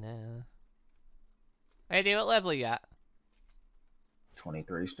 Dave, what level are you at?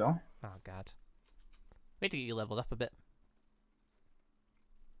 23 still. Oh god. Wait to get you leveled up a bit.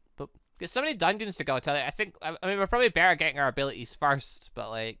 But get so many dungeons to go. Tell you, I mean, we're probably better getting our abilities first, but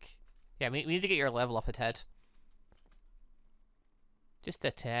like, yeah, we need to get your level up a tad. Just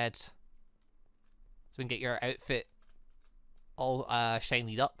a tad. So we can get your outfit all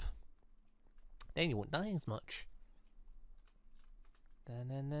shinied up. Then you won't die as much.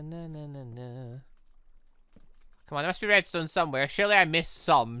 Come on, there must be redstone somewhere. Surely I missed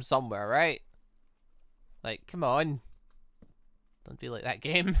some somewhere, right? Like, come on. Don't be like that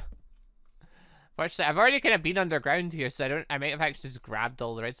game. Fortunately, I've already kind of been underground here, so I might have actually just grabbed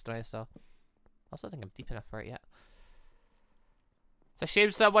all the redstone I saw. I also think I'm deep enough for it yet. It's a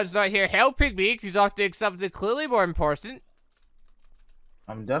shame someone's not here helping me, because he's off doing something clearly more important.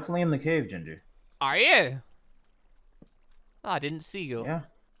 I'm definitely in the cave, Ginger. Are you? Oh, I didn't see you. Yeah.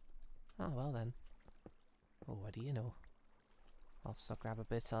 Oh, well then. Oh, what do you know? Also grab a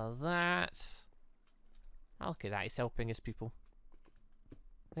bit of that. Oh, look at that, he's helping his people.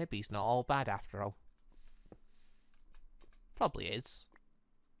 Maybe he's not all bad after all. Probably is.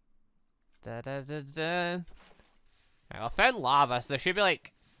 Right, well, I found lava, so there should be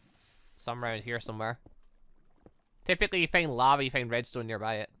like some around here somewhere. Typically, you find lava, you find redstone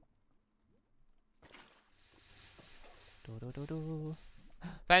nearby it.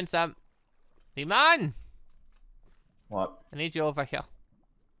 Found some. Hey, man! What? I need you over here.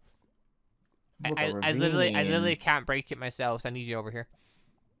 Look, a I literally ravine. can't break it myself, so I need you over here.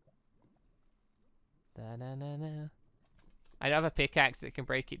 Da-na-na-na. I don't have a pickaxe that can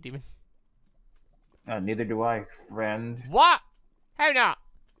break it, demon. Neither do I, friend. What? How not?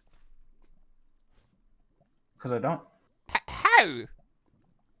 Because I don't. How?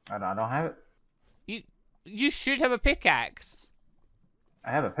 I don't have it. You should have a pickaxe.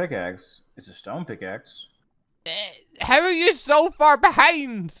 I have a pickaxe. It's a stone pickaxe. How are you so far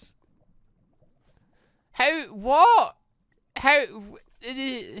behind? How? What? How do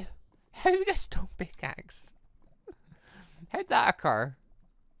you get a stone pickaxe? How'd that occur?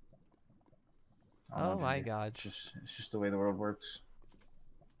 Oh my god. It's just the way the world works.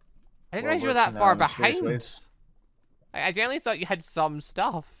 I didn't World realize you were works that in, far mysterious behind. ways. I generally thought you had some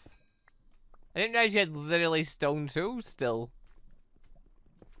stuff. I didn't realize you had literally stone tools still.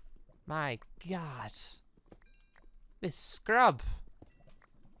 My god. This scrub.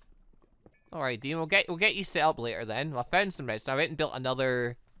 Alright, Dean, we'll get you set up later then. Well, I found some redstone. I went and built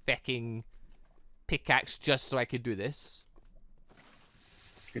another fucking pickaxe just so I could do this.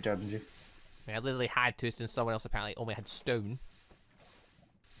 Good job, Benji. I mean, I literally had to since someone else apparently only had stone.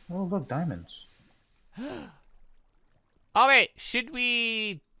 Oh, look, diamonds. Oh wait, should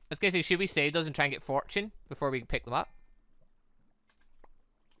we... I was gonna say, should we save those and try and get fortune before we pick them up?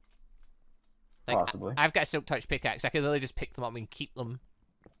 Like, Possibly. I've got a silk touch pickaxe. I can literally just pick them up and keep them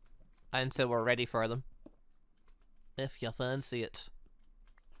until we're ready for them. If you fancy it.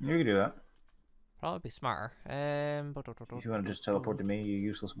 You can do that. Probably be smarter. If you want to just teleport to me, you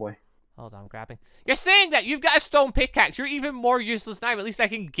useless boy. Hold on, I'm grabbing. You're saying that you've got a stone pickaxe. You're even more useless now. At least I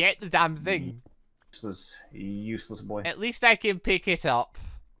can get the damn thing. Useless boy. At least I can pick it up.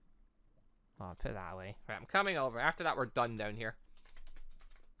 Oh, I'll put it that away. Right, I'm coming over. After that, we're done down here.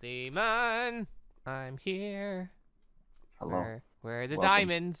 Demon, I'm here. Hello. Where are the Welcome.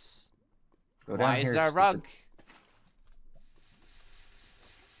 diamonds? Go down Why here. is there a rug?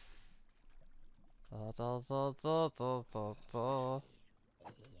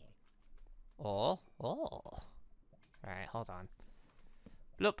 Oh. Right, hold on.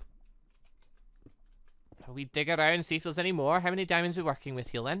 Bloop. We dig around and see if there's any more. How many diamonds are we working with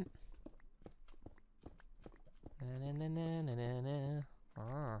here then?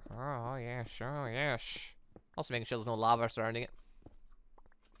 Oh, yes, oh, yes. Also making sure there's no lava surrounding it.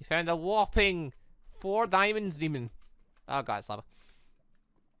 You found a whopping 4 diamonds, demon. Oh god, it's lava.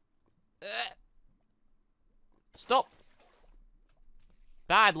 Stop!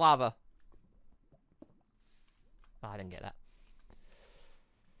 Bad lava. Oh, I didn't get that.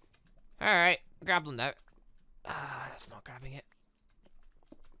 Alright, grab them now. Ah, that's not grabbing it.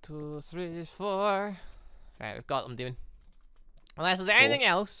 2, 3, 4. Right, we've got them, demon. Unless there's anything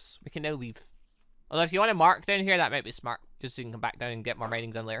else, we can now leave. Although if you want to mark down here, that might be smart. Just so you can come back down and get more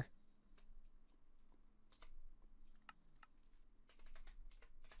mining done later.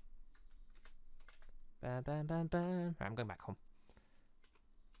 Bam, bam, bam, bam. Right, I'm going back home.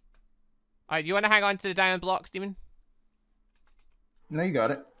 Alright, do you want to hang on to the diamond blocks, demon? No, you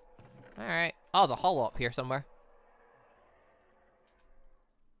got it. Alright. Oh, there's a hollow up here somewhere.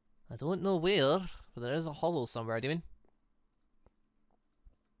 I don't know where, but there is a hollow somewhere, demon.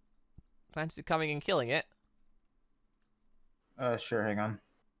 Fancy coming and killing it? Sure, hang on.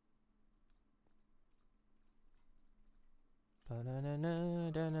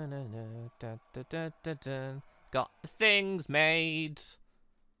 Got the things made.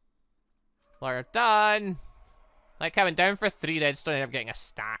 We're done. Like coming down for 3 redstone and I'm getting a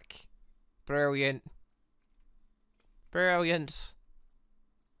stack. Brilliant. Brilliant.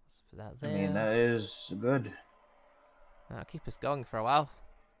 Let's put that there. I mean, that is good. That'll keep us going for a while.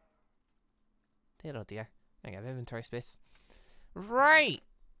 Dear oh dear. I have inventory space. Right.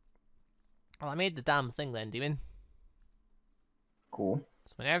 Well, I made the damn thing then, demon. Cool.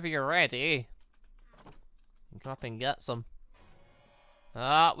 So whenever you're ready, you can come up and get some.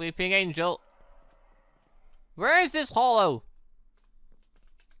 Ah, Weeping Angel. Where is this hollow?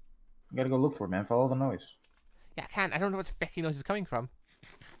 You gotta go look for it, man. Follow the noise. Yeah, I can't. I don't know what the fucking noise is coming from.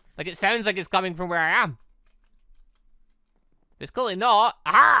 Like, it sounds like it's coming from where I am. It's clearly not.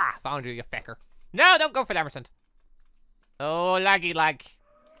 Aha! Found you, you fecker. No, don't go for the Emerson. Oh, laggy lag.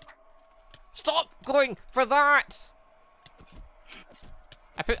 Stop going for that!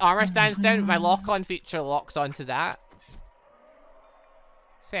 I put armor stands down, but my lock-on feature locks onto that.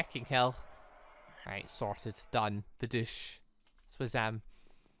 Fucking hell. Right, sorted. Done. Badoosh. Swazam.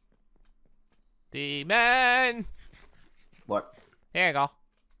 Demon! What? There you go.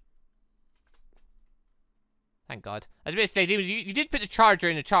 Thank God. I was about to say, Demon, you did put the charger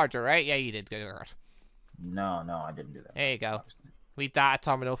in the charger, right? Yeah, you did. Good. No, I didn't do that. There you go. We data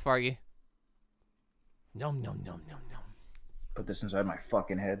terminal for you. Nom. Put this inside my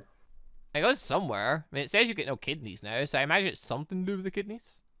fucking head. It goes somewhere. I mean, it says you get no kidneys now, so I imagine it's something to do with the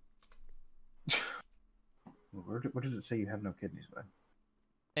kidneys. What does it say you have no kidneys by?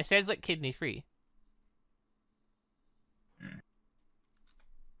 It says, like, kidney free.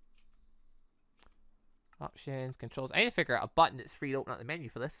 Options, controls. I need to figure out a button that's free to open up the menu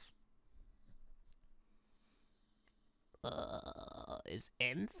for this. Is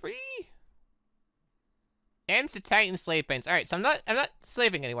M free? M's to Titan slave bounce. Alright, so I'm not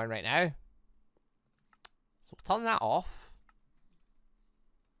slaving anyone right now. So we'll turn that off.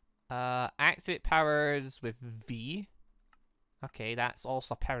 Activate powers with V. Okay, that's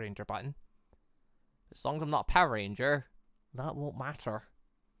also a Power Ranger button. As long as I'm not a Power Ranger, that won't matter.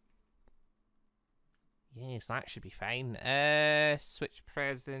 Yes, that should be fine. Switch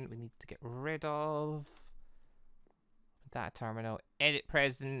present, we need to get rid of. Data terminal. Edit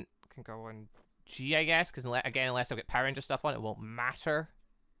present can go on G, I guess, because again, unless I get Power Ranger stuff on it, won't matter.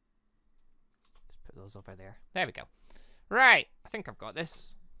 Just put those over there. There we go. Right, I think I've got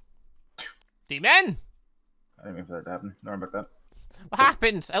this. Demon! I didn't mean for that to happen. Don't worry about that. What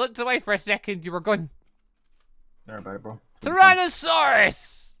happened? I looked away for a second, you were gone. Don't worry about it, bro.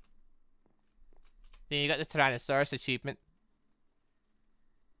 Tyrannosaurus! Then you got the Tyrannosaurus achievement.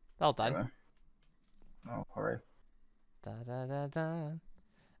 Well done. Anyway. Oh, alright.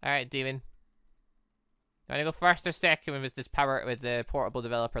 Alright, Demon. You wanna go first or second with this with the portable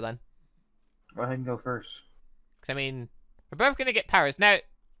developer then? Go ahead and go first. Because I mean, we're both gonna get powers. Now,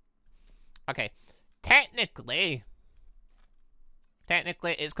 okay. Technically,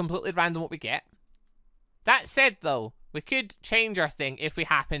 it's completely random what we get. That said though, we could change our thing if we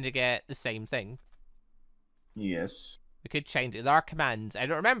happen to get the same thing. Yes. We could change it. There are commands. I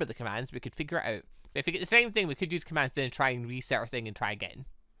don't remember the commands. We could figure it out. But if we get the same thing, we could use commands then and try and reset our thing and try again.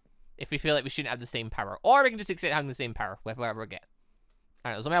 If we feel like we shouldn't have the same power. Or we can just accept having the same power with whatever we get.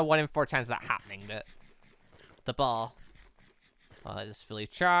 Alright, there's only a 1 in 4 chance of that happening, but... The ball. Well, it's fully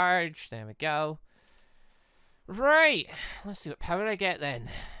charged. There we go. Right. Let's see what power I get then.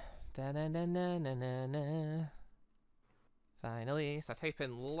 Da-na-na-na-na-na-na. Finally. So I type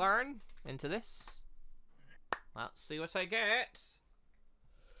in learn into this. Let's see what I get.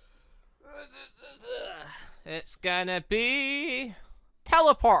 It's gonna be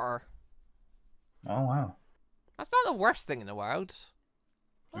teleporter. Oh, wow. That's not the worst thing in the world.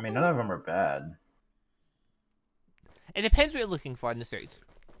 I mean, none of them are bad. It depends what you're looking for in the series.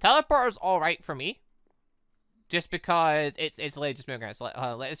 Teleporter's alright for me. Just because it's literally just moving around. So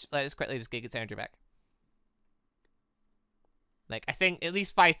let's quickly just get its energy back. Like, I think at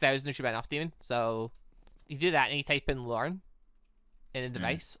least 5,000 should be enough, Demon. So, you do that and you type in learn in the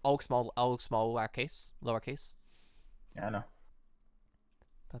device. All small lowercase. Yeah, I know.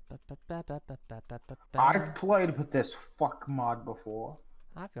 I've I've played with this fuck mod before.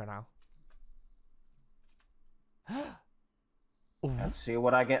 you now. Let's see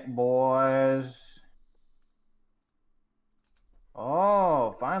what I get, boys.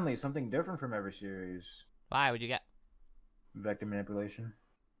 Oh, finally, something different from every series. Why would you get? Vector manipulation.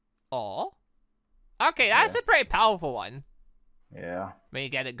 Oh. Okay, that's a pretty powerful one. Yeah. When you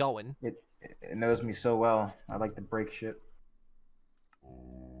get it going. It knows me so well. I like to break shit.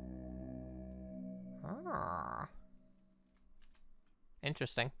 Ah.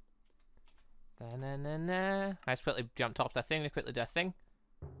 Interesting. Da-na-na-na. I just quickly jumped off that thing to quickly do a thing.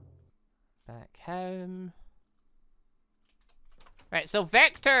 Back home. Right, so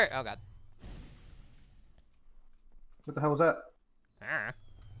Vector... Oh, God. What the hell was that? Ah.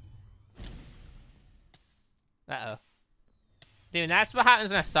 Uh-oh. Dude, that's what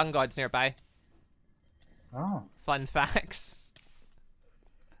happens when a sun god's nearby. Oh. Fun facts.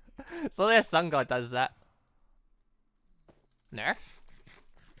 So the sun god does that. Nerf?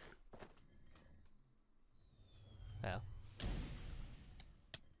 Oh.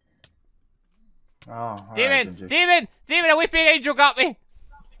 Oh, Demon! right, Demon! Demon, a weeping angel got me!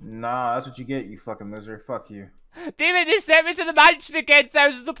 Nah, that's what you get, you fucking loser. Fuck you. Demon just sent me to the mansion again,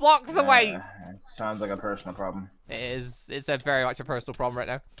 thousands of blocks away! Sounds like a personal problem. It is. It's a very much a personal problem right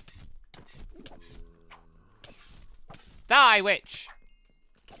now. Die, witch!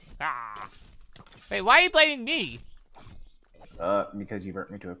 Ah! Wait, why are you blaming me? Because you burnt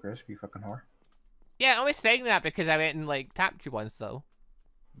me to a crisp, you fucking whore. Yeah, I'm only saying that because I went and, like, tapped you once, though.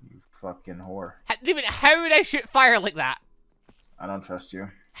 You fucking whore. Demon, how would I shoot fire like that? I don't trust you.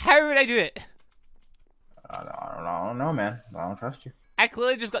 How would I do it? I don't know, man. I don't trust you. I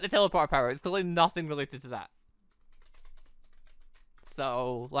clearly just got the teleport power. It's clearly nothing related to that.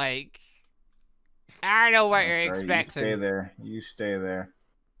 So, like, I don't know what you're expecting. You stay there. You stay there.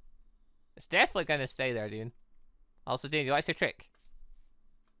 It's definitely gonna stay there, dude. Also, Dean, you want to see a trick?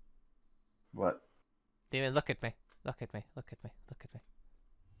 What? Demon, look at me. Look at me. Look at me. Look at me.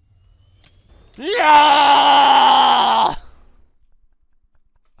 No!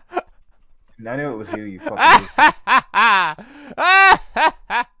 I knew it was you, you fucking...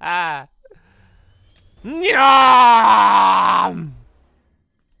 Yum!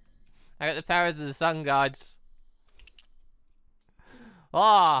 I got the powers of the sun gods.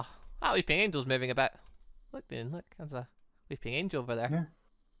 Oh, that weeping angel's moving about. Look, dude, look, there's a weeping angel over there. Yeah.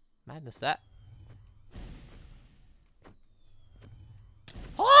 Madness, that.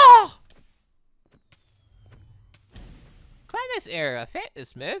 Oh! Quite a nice area effect,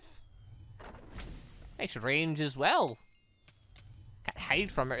 this move. Nice range as well. Can't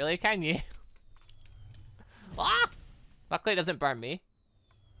hide from it, really, can you? Ah! Luckily, it doesn't burn me.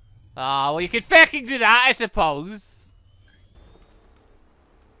 Oh, well, you could fucking do that, I suppose.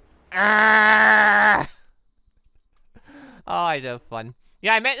 Arrgh! Oh, I have fun.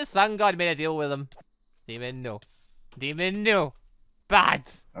 Yeah, I met the sun god, made a deal with him. Demon, no. Demon, no.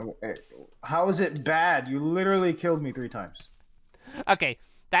 Bad. How is it bad? You literally killed me 3 times. Okay,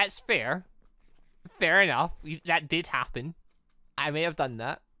 that's fair. Fair enough. That did happen. I may have done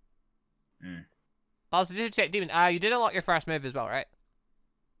that. Mm. Also, just to check, Demon, you did unlock your first move as well, right?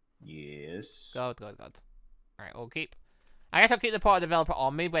 Yes. Good. Alright, we'll keep... I guess I'll keep the pot developer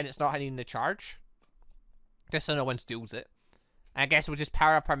on me when it's not needing the charge. Just so no one steals it. I guess we'll just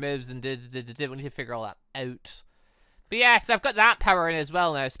power up our moves and we need to figure all that out. But yeah, so I've got that power in as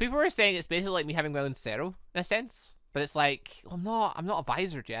well now. So people were saying it's basically like me having my own Zero, in a sense. But it's like, well, I'm not a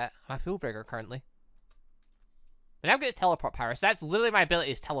Visored yet. I'm a FULLBRINGER currently. But now I've got the teleport power, so that's literally my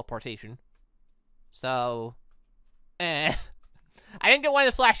ability is teleportation. So, I didn't get one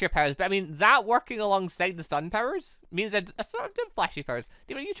of the flashier powers, but I mean, that working alongside the stun powers means I sort of did flashy powers.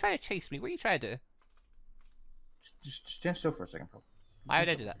 Dude, are you trying to chase me? What are you trying to do? Just stand still for a second, bro. Why would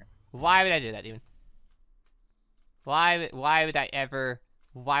I do that? Why would I do that, Demon? Why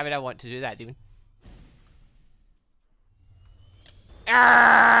would I want to do that, Demon?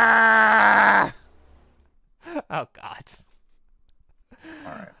 Arrgh! Oh, God.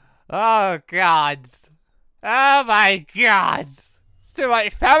 Alright. Oh, God. Oh, my God. It's too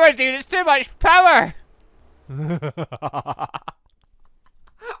much power, dude. It's too much power.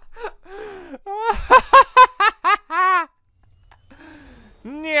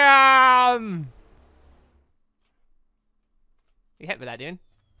 Nyam. You hit with that, dude.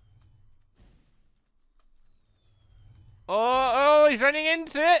 Oh, he's running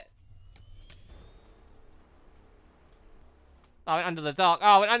into it. Oh, I went under the dock. Oh,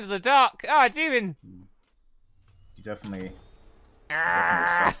 I went under the dock. Oh, demon. You definitely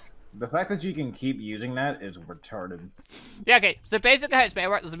Ah. suck. The fact that you can keep using that is retarded. Yeah, okay. So basically how it's meant to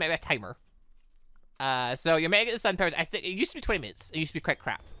work is a timer. So you're meant to get the sun power. I think it used to be 20 minutes. It used to be quite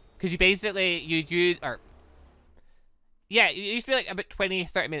crap. Because you'd use, yeah, it used to be like about 20,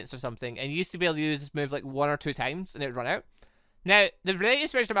 30 minutes or something. And you used to be able to use this move like 1 or 2 times and it would run out. Now, the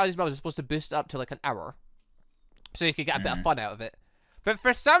latest version of these moves is supposed to boost it up to like an hour. So you could get a bit of fun out of it. But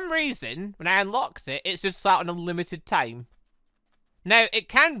for some reason, when I unlocked it, it's just sat on a limited time. Now, it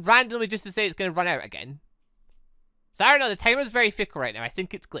can randomly just to say it's going to run out again. So I don't know, the timer's very fickle right now. I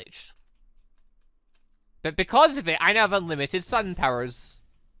think it's glitched. But because of it, I now have unlimited sun powers.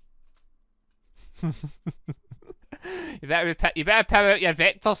 You better power out your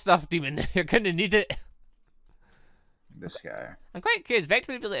vector stuff, demon. You're going to need it. This guy. I'm quite curious.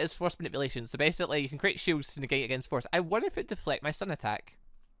 Vector manipulation is force manipulation. So basically, you can create shields to negate against force. I wonder if it deflect my sun attack.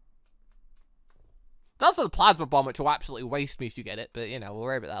 There's also the plasma bomb, which will absolutely waste me if you get it. But, you know, we'll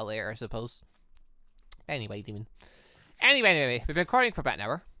worry about that later, I suppose. Anyway, demon. Anyway. We've been recording for about an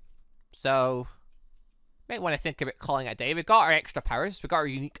hour. So, might want to think about calling it a day. We've got our extra powers. We've got our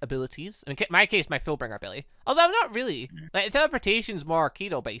unique abilities. In my case, my FULLBRINGER ability. Although, not really. Like, the teleportation's more a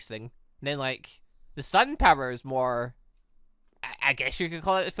keto-based thing. And then, like, the sun power is more... I guess you could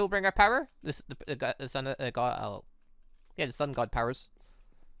call it the FULLBRINGER power. The sun god. Oh, yeah, the sun god powers.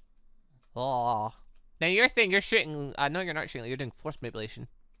 Oh, now you're shooting. No, you're not shooting. You're doing force manipulation.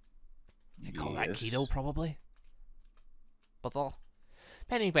 You call that keto, probably. But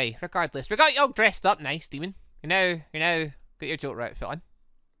anyway, regardless, we got you all dressed up, nice, demon. You know, got your Joker outfit on.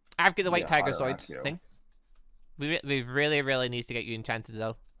 I've got the white tiger Zoid thing. We really need to get you enchanted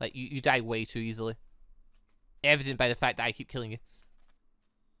though. Like you die way too easily. Evident by the fact that I keep killing you.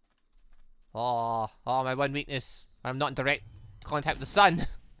 Oh, my one weakness. I'm not in direct contact with the sun.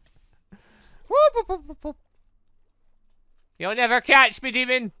 Whoop, whoop, whoop, whoop. You'll never catch me,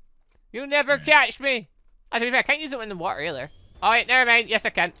 demon. You'll never catch me. I mean, I can't use it in the water either. Oh wait, never mind. Yes, I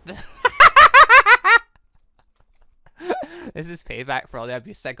can. This is payback for all the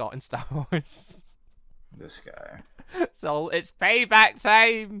abuse I got in Star Wars. This guy. So it's payback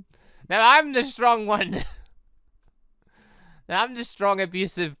time. Now I'm the strong one. Now I'm the strong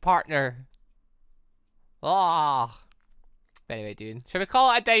abusive partner. Oh. Anyway, dude, should we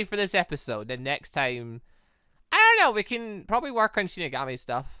call it a day for this episode? Then next time, I don't know. We can probably work on Shinigami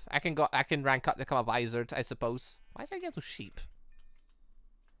stuff. I can rank up to become a wizard, I suppose. Why did I get those sheep?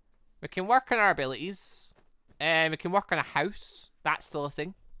 We can work on our abilities. And we can work on a house. That's still a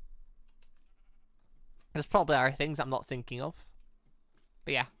thing. There's probably other things I'm not thinking of.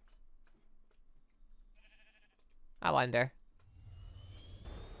 But yeah. I wonder.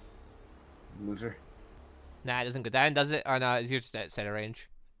 Loser. Nah, it doesn't go down, does it? Or no, you're just outside of range.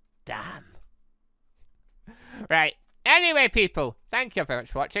 Damn. Right. Anyway, people, thank you very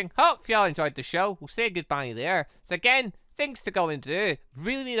much for watching. Hope you all enjoyed the show. We'll say goodbye there. So again, things to go and do.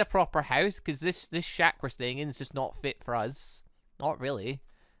 Really need a proper house, because this shack we're staying in is just not fit for us. Not really.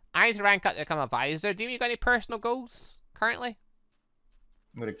 I need to rank up to become a visor. Do you got any personal goals currently?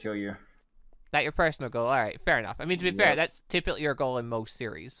 I'm gonna kill you. That your personal goal? Alright, fair enough. I mean, to be fair, that's typically your goal in most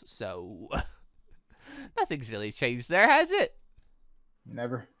series, so... Nothing's really changed there, has it?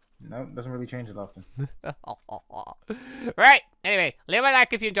 Never. No, doesn't really change it often. Right, anyway, leave a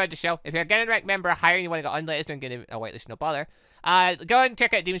like if you enjoyed the show. If you're a Getting Rank member higher and you want to go on, let us know and get a whitelist, no bother. Go and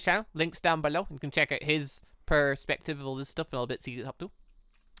check out Demon's channel, links down below. You can check out his perspective of all this stuff and all the bits he's up to.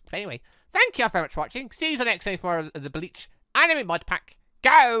 But anyway, thank you all very much for watching. See you next time for the Bleach anime mod pack.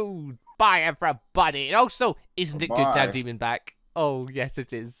 Go! Bye, everybody. And also, isn't it good to have Demon back? Oh, yes,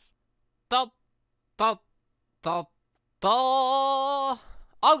 it is. Da, da, da, da.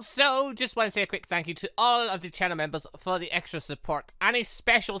 Also, just want to say a quick thank you to all of the channel members for the extra support. And a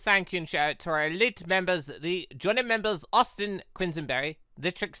special thank you and shout out to our elite members, the Johnny members Austin Quinsonberry,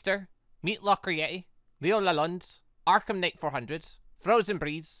 The Trickster, Meat Locker Yeti, Leo Lalonde, Arkham Knight 400, Frozen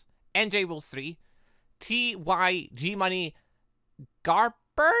Breeze, NJ Wolves 3, TYG Money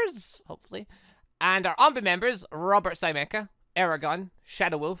Garbers, hopefully, and our ANBU members, Robert Scimeca, Eragon,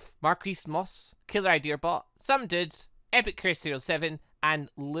 Shadow Wolf, Marquis Moss, Killer Idearbot, Some Dudes, Epic Craze 07,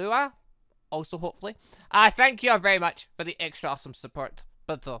 and Lua, also hopefully. Thank you all very much for the extra awesome support.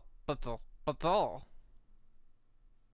 But